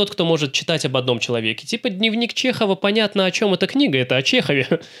 Думаю, я тот, кто может читать об одном человеке. Типа дневник Чехова, понятно, о чем эта книга, это о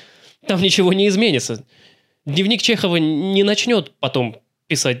Чехове. Там ничего не изменится. Дневник Чехова не начнет потом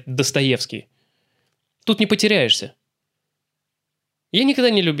писать Достоевский. Тут не потеряешься. Я никогда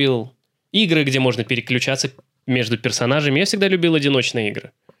не любил игры, где можно переключаться между персонажами. Я всегда любил одиночные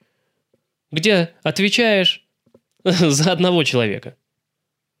игры. Где отвечаешь за одного человека.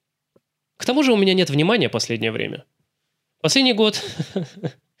 К тому же у меня нет внимания в последнее время. Последний год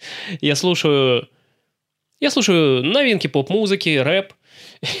я слушаю новинки поп-музыки, рэп,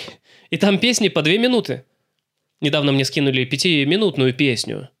 и там песни по 2 минуты. Недавно мне скинули 5-минутную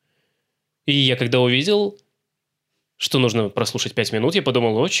песню. И я когда увидел, что нужно прослушать 5 минут, я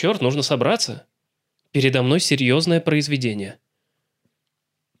подумал, о, черт, нужно собраться. Передо мной серьезное произведение.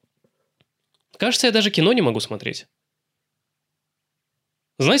 Кажется, я даже кино не могу смотреть.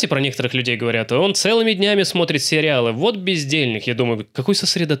 Знаете, про некоторых людей говорят, он целыми днями смотрит сериалы. Вот бездельник. Я думаю, какой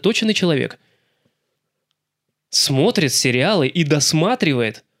сосредоточенный человек. Смотрит сериалы и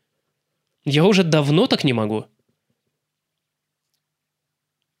досматривает. Я уже давно так не могу.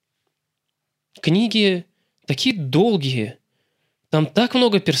 Книги такие долгие. Там так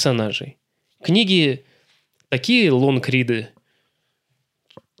много персонажей. Книги такие лонгриды.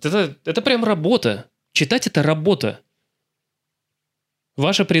 Это прям работа. Читать – это работа.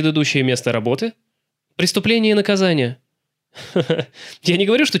 Ваше предыдущее место работы – преступление и наказание. Я не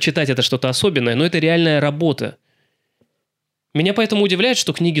говорю, что читать – это что-то особенное, но это реальная работа. Меня поэтому удивляет,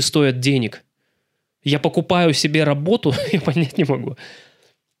 что книги стоят денег. Я покупаю себе работу, я понять не могу.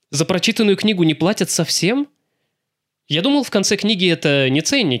 За прочитанную книгу не платят совсем? Я думал, в конце книги это не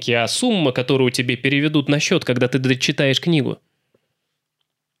ценники, а сумма, которую тебе переведут на счет, когда ты дочитаешь книгу.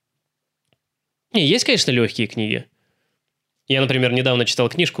 Не, есть, конечно, легкие книги. Я, например, недавно читал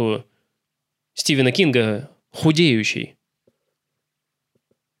книжку Стивена Кинга «Худеющий».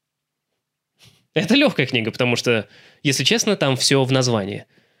 Это легкая книга, потому что, если честно, там все в названии.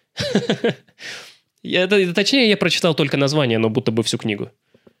 Точнее, я прочитал только название, но будто бы всю книгу.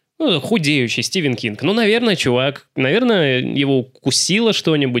 Худеющий Стивен Кинг. Наверное, чувак, его укусило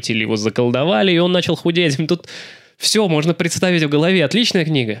что-нибудь или его заколдовали, и он начал худеть. Тут все можно представить в голове. Отличная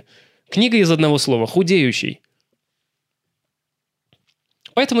книга. Книга из одного слова. Худеющий.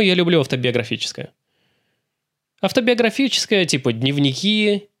 Поэтому я люблю автобиографическое. Автобиографическое, типа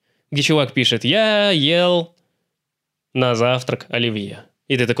дневники, где чувак пишет: «Я ел на завтрак оливье».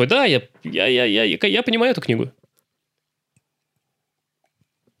 И ты такой: да, я понимаю эту книгу.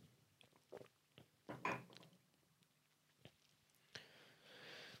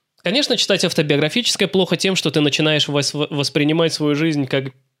 Конечно, читать автобиографическое плохо тем, что ты начинаешь воспринимать свою жизнь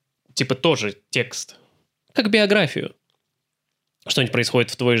как, типа, тоже текст. Как биографию. Что-нибудь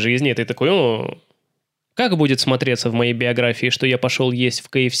происходит в твоей жизни, и ты такой: как будет смотреться в моей биографии, что я пошел есть в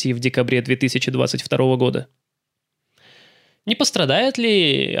KFC в декабре 2022 года? Не пострадает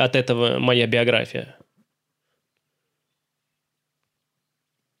ли от этого моя биография?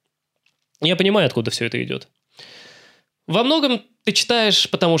 Я понимаю, откуда все это идет. Во многом ты читаешь,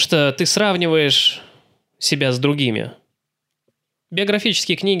 потому что ты сравниваешь себя с другими.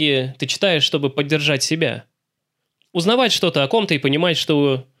 Биографические книги ты читаешь, чтобы поддержать себя. Узнавать что-то о ком-то и понимать,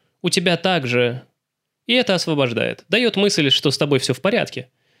 что у тебя так же. И это освобождает. Дает мысль, что с тобой все в порядке.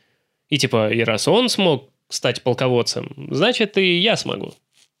 И типа, и раз он смог стать полководцем, значит, и я смогу.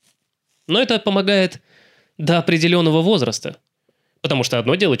 Но это помогает до определенного возраста. Потому что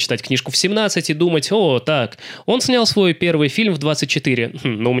одно дело читать книжку в 17 и думать: о, так, он снял свой первый фильм в 24.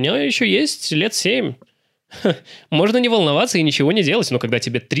 Но у меня еще есть лет 7. Можно не волноваться и ничего не делать, но когда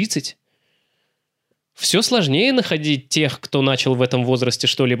тебе 30... Все сложнее находить тех, кто начал в этом возрасте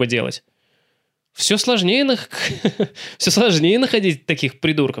что-либо делать. Все сложнее находить таких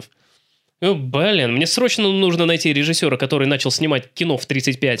придурков. Блин, мне срочно нужно найти режиссера, который начал снимать кино в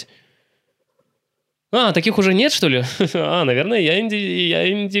 35. Таких уже нет, что ли? Наверное, я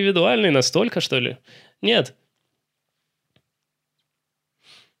индивидуальный настолько, что ли? Нет.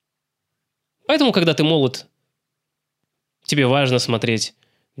 Поэтому, когда ты молод, тебе важно смотреть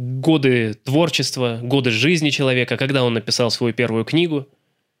годы творчества, годы жизни человека, когда он написал свою первую книгу.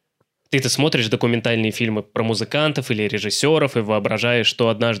 Ты смотришь документальные фильмы про музыкантов или режиссеров и воображаешь, что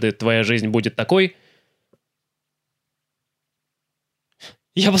однажды твоя жизнь будет такой.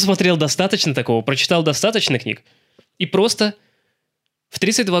 Я посмотрел достаточно такого, прочитал достаточно книг, и просто в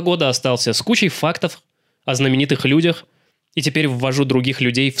 32 года остался с кучей фактов о знаменитых людях, и теперь ввожу других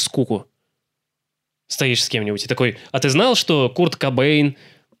людей в скуку. Стоишь с кем-нибудь и такой: а ты знал, что Курт Кобейн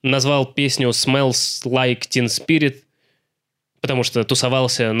назвал песню «Smells Like Teen Spirit», потому что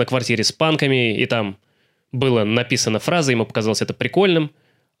тусовался на квартире с панками, и там была написана фраза, ему показалось это прикольным,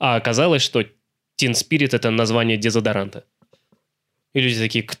 а оказалось, что Teen Spirit — это название дезодоранта. И люди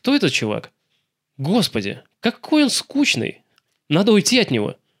такие: кто этот чувак? Господи, какой он скучный. Надо уйти от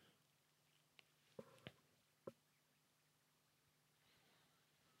него.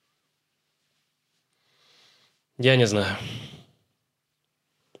 Я не знаю.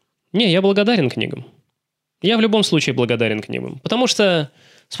 Не, я благодарен книгам. Я в любом случае благодарен книгам. Потому что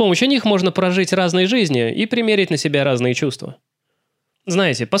с помощью них можно прожить разные жизни и примерить на себя разные чувства.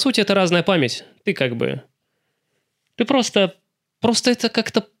 Знаете, по сути, это разная память. Ты просто это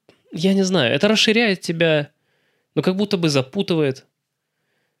как-то, я не знаю, это расширяет тебя, но как будто бы запутывает.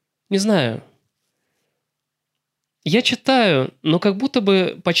 Не знаю. Я читаю, но как будто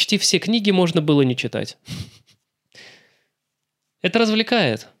бы почти все книги можно было не читать. Это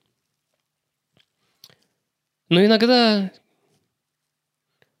развлекает. Но иногда,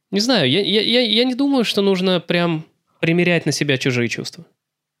 не знаю, я не думаю, что нужно прям примерять на себя чужие чувства.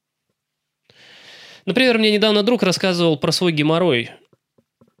 Например, мне недавно друг рассказывал про свой геморрой.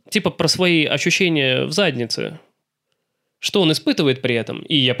 Типа про свои ощущения в заднице. Что он испытывает при этом.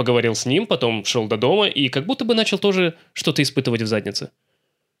 И я поговорил с ним, потом шел до дома, и как будто бы начал тоже что-то испытывать в заднице.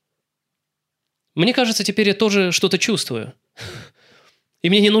 Мне кажется, теперь я тоже что-то чувствую. И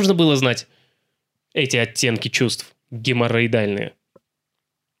мне не нужно было знать эти оттенки чувств геморроидальные.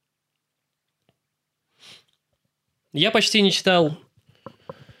 Я почти не читал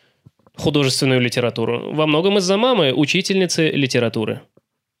художественную литературу. Во многом из-за мамы, учительницы литературы.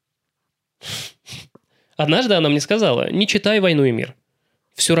 Однажды она мне сказала: не читай «Войну и мир».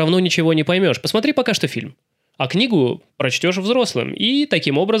 Все равно ничего не поймешь. Посмотри пока что фильм. А книгу прочтешь взрослым. И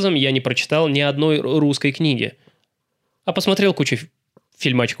таким образом я не прочитал ни одной русской книги. А посмотрел кучу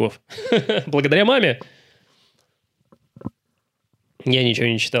фильмачков. Благодаря маме. Я ничего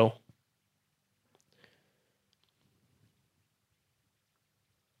не читал.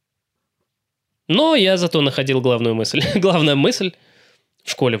 Но я зато находил главную мысль. Главная мысль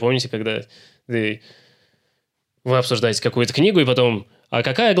в школе, помните, когда вы обсуждаете какую-то книгу, и потом: а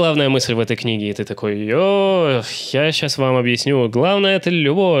какая главная мысль в этой книге? И ты такой: я сейчас вам объясню. Главное — это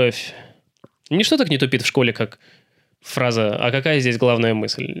любовь. Ничто так не тупит в школе, как фраза: а какая здесь главная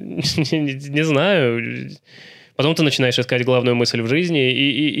мысль? Не знаю. Потом ты начинаешь искать главную мысль в жизни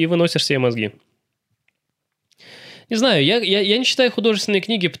и выносишь себе мозги. Не знаю, я не читаю художественные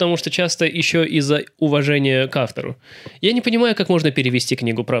книги, потому что часто еще из-за уважения к автору. Я не понимаю, как можно перевести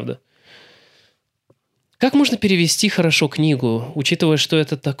книгу, правда. Как можно перевести хорошо книгу, учитывая, что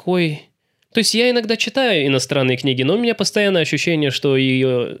это такой... То есть я иногда читаю иностранные книги, но у меня постоянно ощущение, что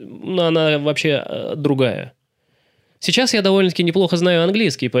она вообще другая. Сейчас я довольно-таки неплохо знаю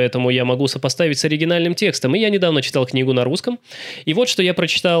английский, поэтому я могу сопоставить с оригинальным текстом. И я недавно читал книгу на русском. И вот что я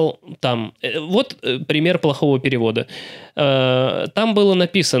прочитал там. Вот пример плохого перевода. Там было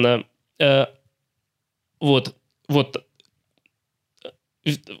написано...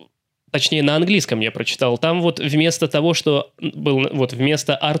 Точнее, на английском я прочитал. Там вот вместо того, что был... Вот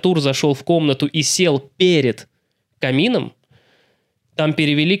вместо «Артур зашел в комнату и сел перед камином», там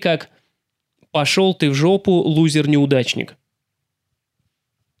перевели как «Пошел ты в жопу, лузер-неудачник».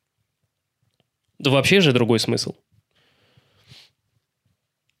 Да вообще же другой смысл.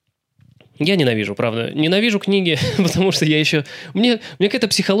 Я ненавижу, правда. Ненавижу книги, потому что я еще... У меня какая-то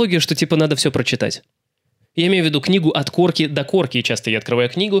психология, что типа надо все прочитать. Я имею в виду книгу от корки до корки. И часто я открываю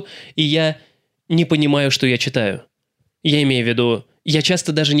книгу, и я не понимаю, что я читаю. Я имею в виду... Я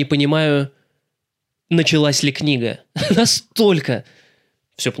часто даже не понимаю, началась ли книга. Настолько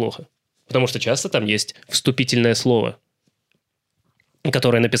все плохо. Потому что часто там есть вступительное слово,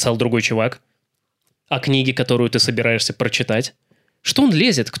 которое написал другой чувак, о книге, которую ты собираешься прочитать. Что он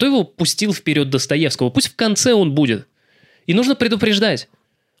лезет? Кто его пустил вперед Достоевского? Пусть в конце он будет. И нужно предупреждать.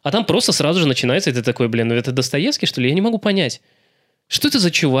 А там просто сразу же начинается, и ты такой: блин, это Достоевский, что ли? Я не могу понять. Что это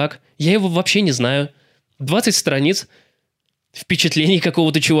за чувак? Я его вообще не знаю. 20 страниц впечатлений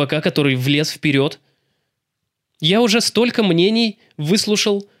какого-то чувака, который влез вперед. Я уже столько мнений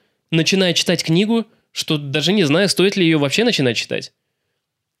выслушал, начиная читать книгу, что даже не знаю, стоит ли ее вообще начинать читать.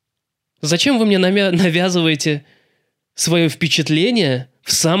 Зачем вы мне навязываете свое впечатление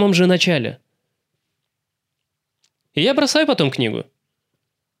в самом же начале? И я бросаю потом книгу.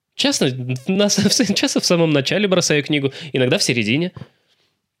 Часто в самом начале бросаю книгу, иногда в середине.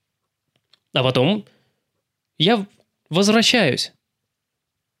 А потом я возвращаюсь.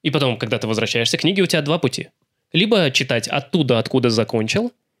 И потом, когда ты возвращаешься, книги у тебя два пути. Либо читать оттуда, откуда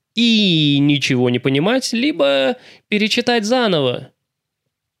закончил, и ничего не понимать, либо перечитать заново.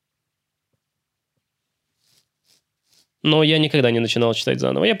 Но я никогда не начинал читать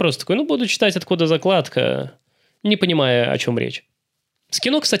заново. Я просто такой, буду читать, откуда закладка, не понимая, о чем речь. С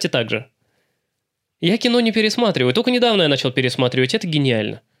кино, кстати, так же. Я кино не пересматриваю. Только недавно я начал пересматривать. Это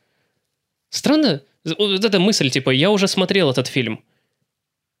гениально. Странно, вот эта мысль, типа, я уже смотрел этот фильм.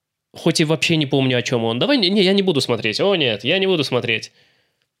 Хоть и вообще не помню, о чем он. Давай, я не буду смотреть. О, нет, я не буду смотреть.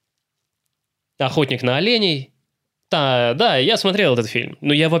 «Охотник на оленей». Да, я смотрел этот фильм.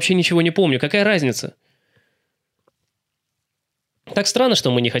 Но я вообще ничего не помню. Какая разница? Так странно,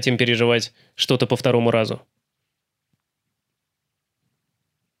 что мы не хотим переживать что-то по второму разу.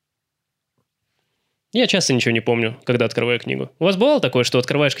 Я часто ничего не помню, когда открываю книгу. У вас бывало такое, что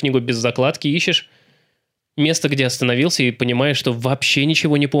открываешь книгу без закладки, ищешь место, где остановился, и понимаешь, что вообще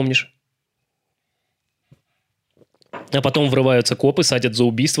ничего не помнишь? А потом врываются копы, садят за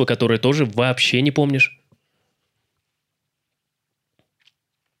убийство, которое тоже вообще не помнишь.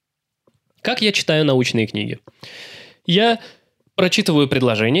 Как я читаю научные книги? Я прочитываю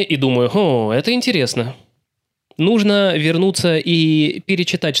предложение и думаю, это интересно. Нужно вернуться и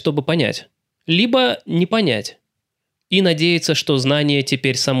перечитать, чтобы понять. Либо не понять. И надеяться, что знание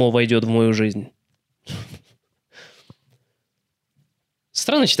теперь само войдет в мою жизнь.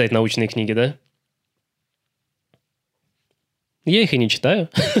 Странно читать научные книги, да? Я их и не читаю.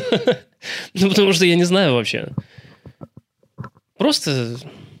 Потому что я не знаю вообще. Просто,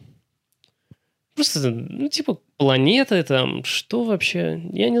 типа, планеты там, что вообще?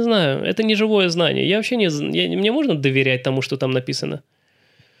 Я не знаю. Это не живое знание. Я вообще не... Мне можно доверять тому, что там написано?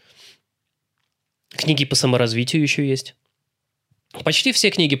 Книги по саморазвитию еще есть. Почти все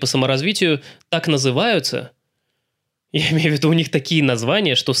книги по саморазвитию так называются. Я имею в виду, у них такие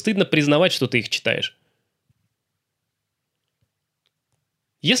названия, что стыдно признавать, что ты их читаешь.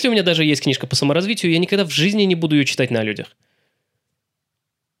 Если у меня даже есть книжка по саморазвитию, я никогда в жизни не буду ее читать на людях.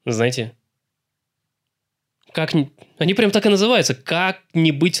 Знаете? Они прям так и называются. «Как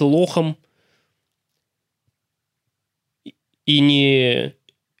не быть лохом и не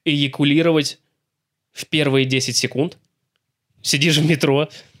эякулировать в первые 10 секунд». Сидишь в метро,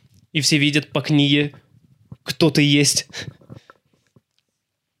 и все видят по книге, кто ты есть.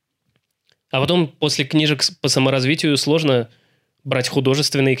 А потом после книжек по саморазвитию сложно брать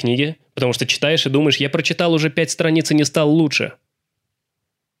художественные книги, потому что читаешь и думаешь, я прочитал уже 5 страниц и не стал лучше.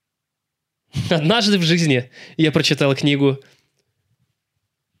 Однажды в жизни я прочитал книгу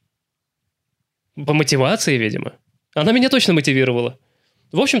по мотивации, видимо. Она меня точно мотивировала.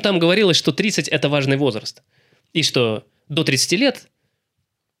 В общем, там говорилось, что 30 – это важный возраст. И что до 30 лет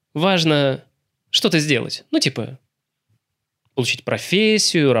важно что-то сделать. Типа, получить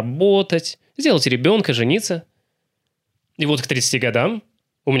профессию, работать, сделать ребенка, жениться. И вот к 30 годам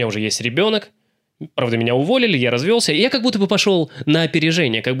у меня уже есть ребенок. Правда, меня уволили, я развелся. И я как будто бы пошел на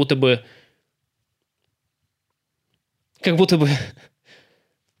опережение, как будто бы я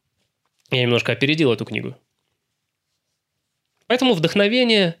немножко опередил эту книгу. Поэтому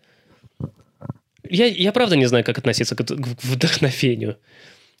вдохновение... Я правда не знаю, как относиться к вдохновению.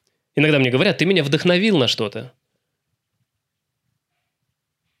 Иногда мне говорят, ты меня вдохновил на что-то.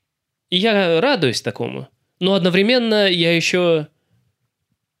 И я радуюсь такому. Но одновременно я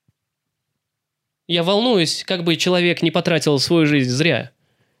волнуюсь, как бы человек не потратил свою жизнь зря.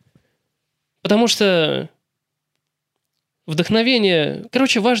 Потому что вдохновение...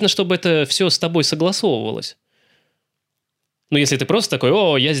 важно, чтобы это все с тобой согласовывалось. Но если ты просто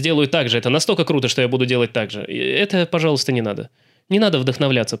такой, я сделаю так же, это настолько круто, что я буду делать так же. Это, пожалуйста, не надо. Не надо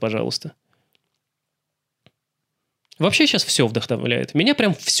вдохновляться, пожалуйста. Вообще сейчас все вдохновляет. Меня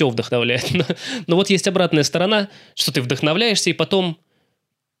прям все вдохновляет. Но вот есть обратная сторона, что ты вдохновляешься, и потом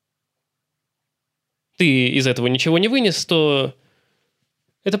ты из этого ничего не вынес, то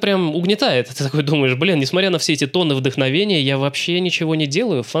это прям угнетает. Ты такой думаешь, несмотря на все эти тонны вдохновения, я вообще ничего не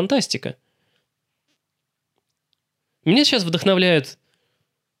делаю. Фантастика. Меня сейчас вдохновляет...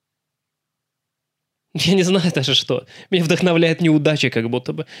 Я не знаю даже что. Меня вдохновляет неудача как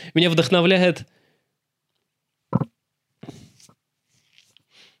будто бы. Меня вдохновляет...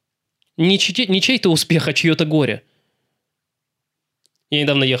 Не чей-то успех, а чье-то горе. Я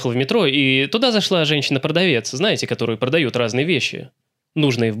недавно ехал в метро, и туда зашла женщина-продавец, знаете, которые продают разные вещи,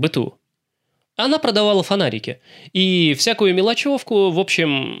 нужные в быту. Она продавала фонарики. И всякую мелочевку, в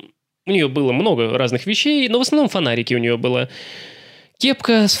общем... У нее было много разных вещей, но в основном фонарики у нее было.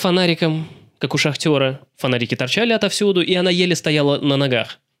 Кепка с фонариком, как у шахтера. Фонарики торчали отовсюду, и она еле стояла на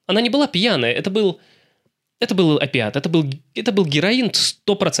ногах. Она не была пьяная, это был опиат, это был героин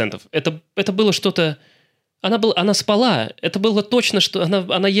 100%. Это было что-то... Она спала, это было точно, что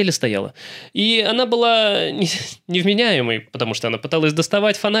она еле стояла. И она была невменяемой, потому что она пыталась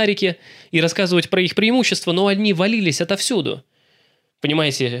доставать фонарики и рассказывать про их преимущества, но они валились отовсюду.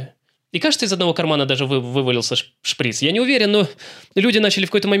 Понимаете? И кажется, из одного кармана даже вывалился шприц. Я не уверен, но люди начали в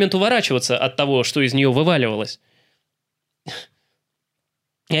какой-то момент уворачиваться от того, что из нее вываливалось.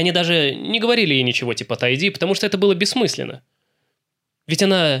 И они даже не говорили ей ничего типа «отойди», потому что это было бессмысленно. Ведь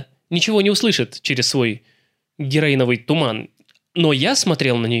она ничего не услышит через свой героиновый туман. Но я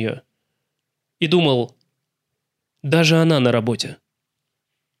смотрел на нее и думал, даже она на работе.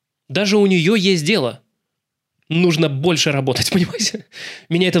 Даже у нее есть дело. Нужно больше работать, понимаете?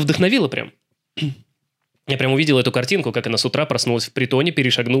 Меня это вдохновило прям. Я прям увидел эту картинку, как она с утра проснулась в притоне,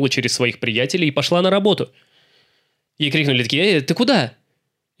 перешагнула через своих приятелей и пошла на работу. Ей крикнули такие: ты куда?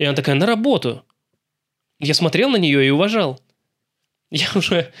 И она такая: на работу. Я смотрел на нее и уважал. Я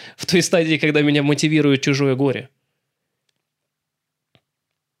уже в той стадии, когда меня мотивирует чужое горе.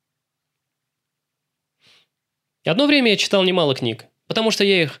 Одно время я читал немало книг, потому что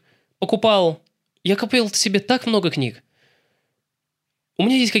я их покупал. Я купил себе так много книг. У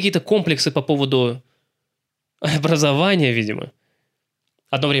меня есть какие-то комплексы по поводу образования, видимо.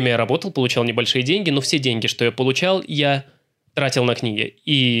 Одно время я работал, получал небольшие деньги, но все деньги, что я получал, я тратил на книги.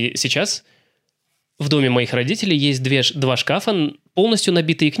 И сейчас в доме моих родителей есть два шкафа, полностью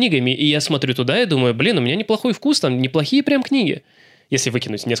набитые книгами, и я смотрю туда и думаю, блин, у меня неплохой вкус, там неплохие прям книги. Если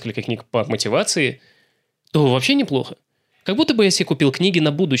выкинуть несколько книг по мотивации, то вообще неплохо. Как будто бы я себе купил книги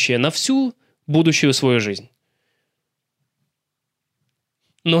на будущее, на всю будущую свою жизнь.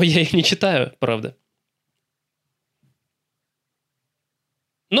 Но я их не читаю, правда.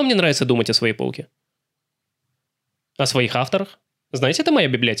 Но мне нравится думать о своей полке. О своих авторах. Знаете, это моя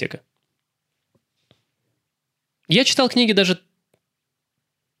библиотека. Я читал книги даже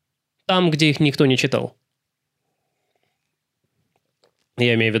там, где их никто не читал.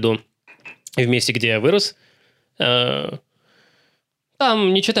 Я имею в виду в месте, где я вырос.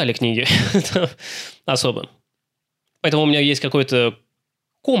 Там не читали книги особо. Поэтому у меня есть какой-то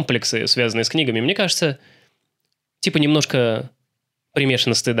комплексы, связанные с книгами. Мне кажется, типа немножко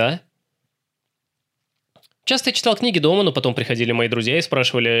примешано стыда. Часто я читал книги дома, но потом приходили мои друзья и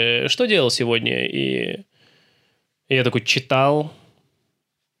спрашивали, что делал сегодня. И я такой читал.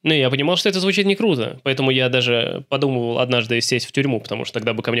 Ну, я понимал, что это звучит не круто. Поэтому я даже подумывал однажды сесть в тюрьму, потому что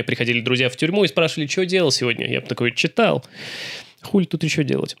тогда бы ко мне приходили друзья в тюрьму и спрашивали, что делал сегодня. Я бы такой читал. Хуй тут еще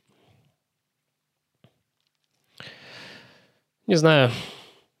делать? Не знаю.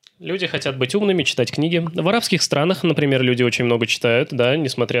 Люди хотят быть умными, читать книги. В арабских странах, например, люди очень много читают, да,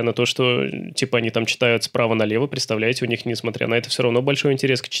 несмотря на то, что, типа, они там читают справа налево, представляете, у них, несмотря на это, все равно большой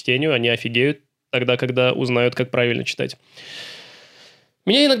интерес к чтению, они офигеют тогда, когда узнают, как правильно читать.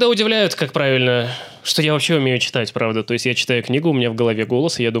 Меня иногда удивляют, как правильно, что я вообще умею читать, правда. То есть я читаю книгу, у меня в голове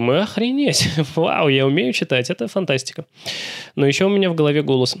голос, и я думаю, охренеть, вау, я умею читать, это фантастика. Но еще у меня в голове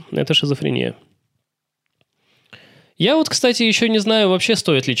голос, это шизофрения. Я вот, кстати, еще не знаю вообще,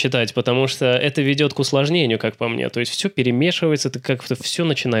 стоит ли читать, потому что это ведет к усложнению, как по мне. То есть все перемешивается, это как-то все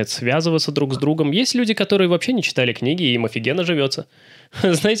начинает связываться друг с другом. Есть люди, которые вообще не читали книги, и им офигенно живется.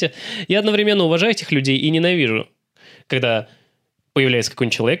 Знаете, я одновременно уважаю этих людей и ненавижу, когда появляется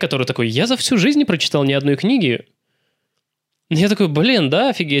какой-нибудь человек, который такой, я за всю жизнь не прочитал ни одной книги. Я такой, блин, да,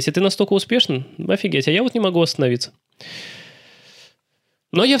 офигеть, и ты настолько успешен, офигеть, а я вот не могу остановиться.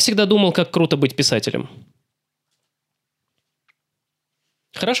 Но я всегда думал, как круто быть писателем.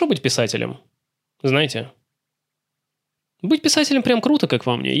 Хорошо быть писателем, знаете. Быть писателем прям круто, как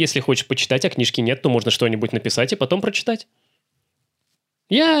во мне. Если хочешь почитать, а книжки нет, то можно что-нибудь написать и потом прочитать.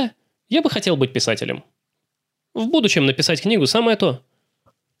 Я бы хотел быть писателем. В будущем написать книгу самое то.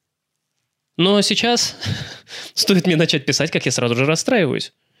 Но сейчас стоит мне начать писать, как я сразу же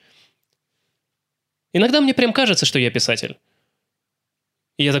расстраиваюсь. Иногда мне прям кажется, что я писатель.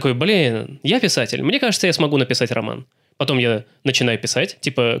 И я такой, блин, я писатель. Мне кажется, я смогу написать роман. Потом я начинаю писать.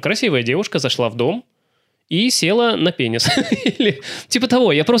 Типа, красивая девушка зашла в дом и села на пенис. Или типа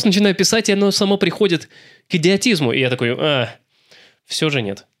того. Я просто начинаю писать, и оно само приходит к идиотизму. И я такой, все же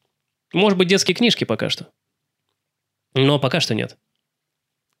нет. Может быть, детские книжки пока что. Но пока что нет.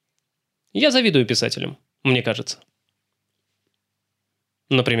 Я завидую писателям, мне кажется.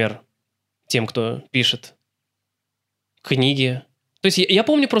 Например, тем, кто пишет книги. То есть я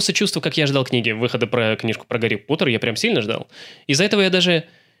помню просто чувство, как я ждал книги, выхода про книжку про Гарри Поттера, я прям сильно ждал. Из-за этого я даже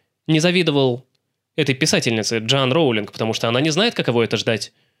не завидовал этой писательнице Джоан Роулинг, потому что она не знает, каково это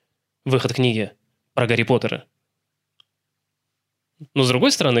ждать выход книги про Гарри Поттера. Но с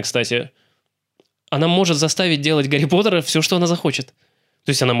другой стороны, кстати, она может заставить делать Гарри Поттера все, что она захочет. То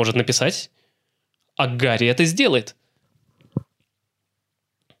есть она может написать, а Гарри это сделает.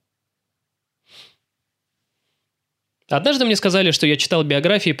 Однажды мне сказали, что я читал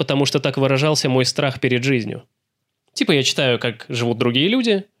биографии, потому что так выражался мой страх перед жизнью. Типа я читаю, как живут другие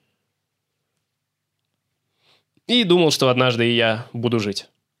люди, и думал, что однажды и я буду жить.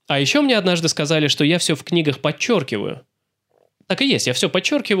 А еще мне однажды сказали, что я все в книгах подчеркиваю. Так и есть, я все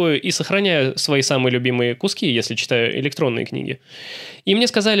подчеркиваю и сохраняю свои самые любимые куски, если читаю электронные книги. И мне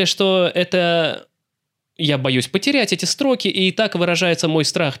сказали, что это... Я боюсь потерять эти строки, и так выражается мой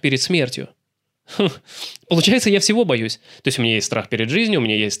страх перед смертью. Получается, я всего боюсь. То есть у меня есть страх перед жизнью, у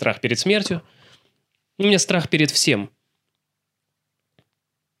меня есть страх перед смертью. У меня страх перед всем.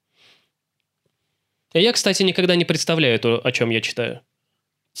 Я, кстати, никогда не представляю то, о чем я читаю.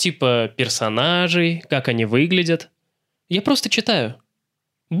 Типа персонажей, как они выглядят. Я просто читаю.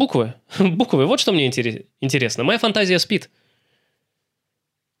 Буквы. Буквы. Вот что мне интересно. Моя фантазия спит.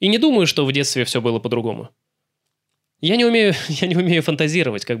 И не думаю, что в детстве все было по-другому. Я не умею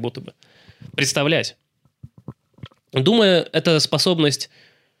фантазировать, как будто бы. Представлять. Думаю, эта способность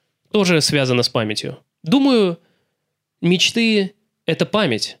тоже связана с памятью. Думаю, мечты – это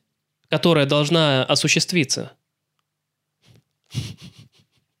память, которая должна осуществиться.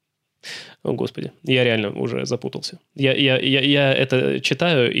 О, Господи, я реально уже запутался. Я это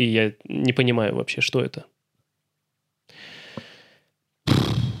читаю, и я не понимаю вообще, что это.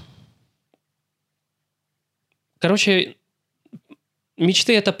 Короче,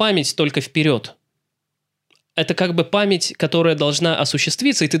 мечты – это память только вперед. Это как бы память, которая должна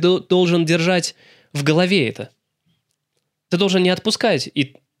осуществиться, и ты должен держать в голове это. Ты должен не отпускать.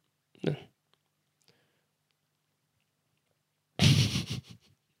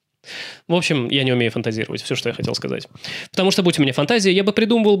 В общем, я не умею фантазировать, все, что я хотел сказать. Потому что, будь у меня фантазия, я бы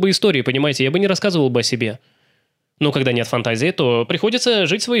придумывал бы истории, понимаете, я бы не рассказывал бы о себе. Но когда нет фантазии, то приходится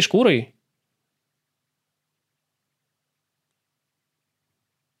жить своей шкурой.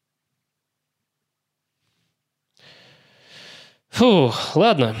 Фу,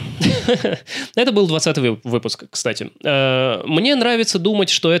 ладно. Это был 20-й выпуск, кстати. Мне нравится думать,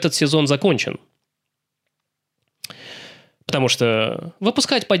 что этот сезон закончен. Потому что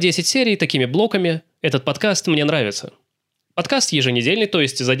выпускать по 10 серий такими блоками, этот подкаст мне нравится. Подкаст еженедельный, то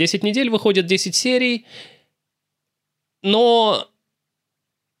есть за 10 недель выходит 10 серий. Но,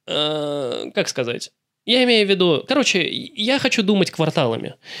 как сказать... Я имею в виду... Короче, я хочу думать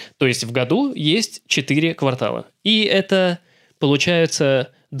кварталами. То есть в году есть 4 квартала. И это...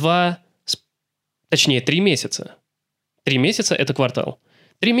 Получается 3 месяца. 3 месяца – это квартал.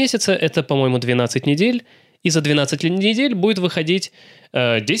 3 месяца – это, по-моему, 12 недель. И за 12 недель будет выходить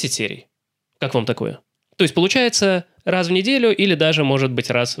 10 серий. Как вам такое? То есть, получается, раз в неделю или даже, может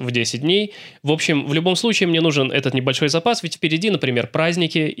быть, раз в 10 дней. В общем, в любом случае мне нужен этот небольшой запас, ведь впереди, например,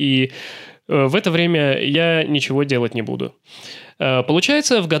 праздники, и в это время я ничего делать не буду.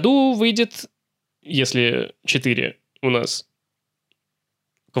 Получается, в году выйдет, если 4 у нас...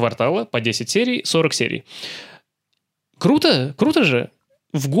 квартала по 10 серий, 40 серий. Круто, круто же.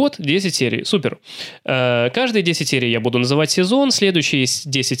 В год 10 серий, супер. Каждые 10 серий я буду называть сезон, следующие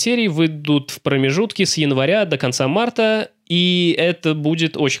 10 серий выйдут в промежутке с января до конца марта, и это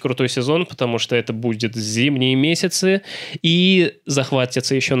будет очень крутой сезон, потому что это будет зимние месяцы, и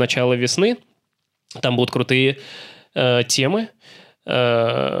захватится еще начало весны. Там будут крутые темы,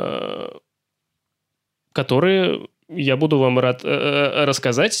 которые... я буду вам рад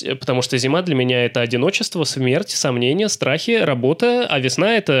рассказать, потому что зима для меня – это одиночество, смерть, сомнения, страхи, работа, а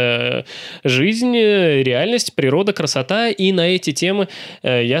весна – это жизнь, реальность, природа, красота. И на эти темы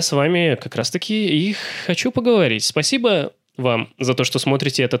я с вами как раз-таки и хочу поговорить. Спасибо вам за то, что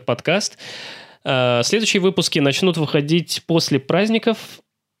смотрите этот подкаст. Следующие выпуски начнут выходить после праздников,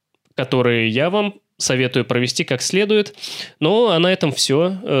 которые я вам советую провести как следует. Ну, а на этом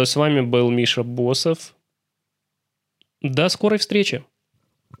все. С вами был Миша Босов. До скорой встречи.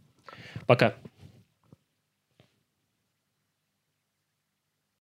 Пока.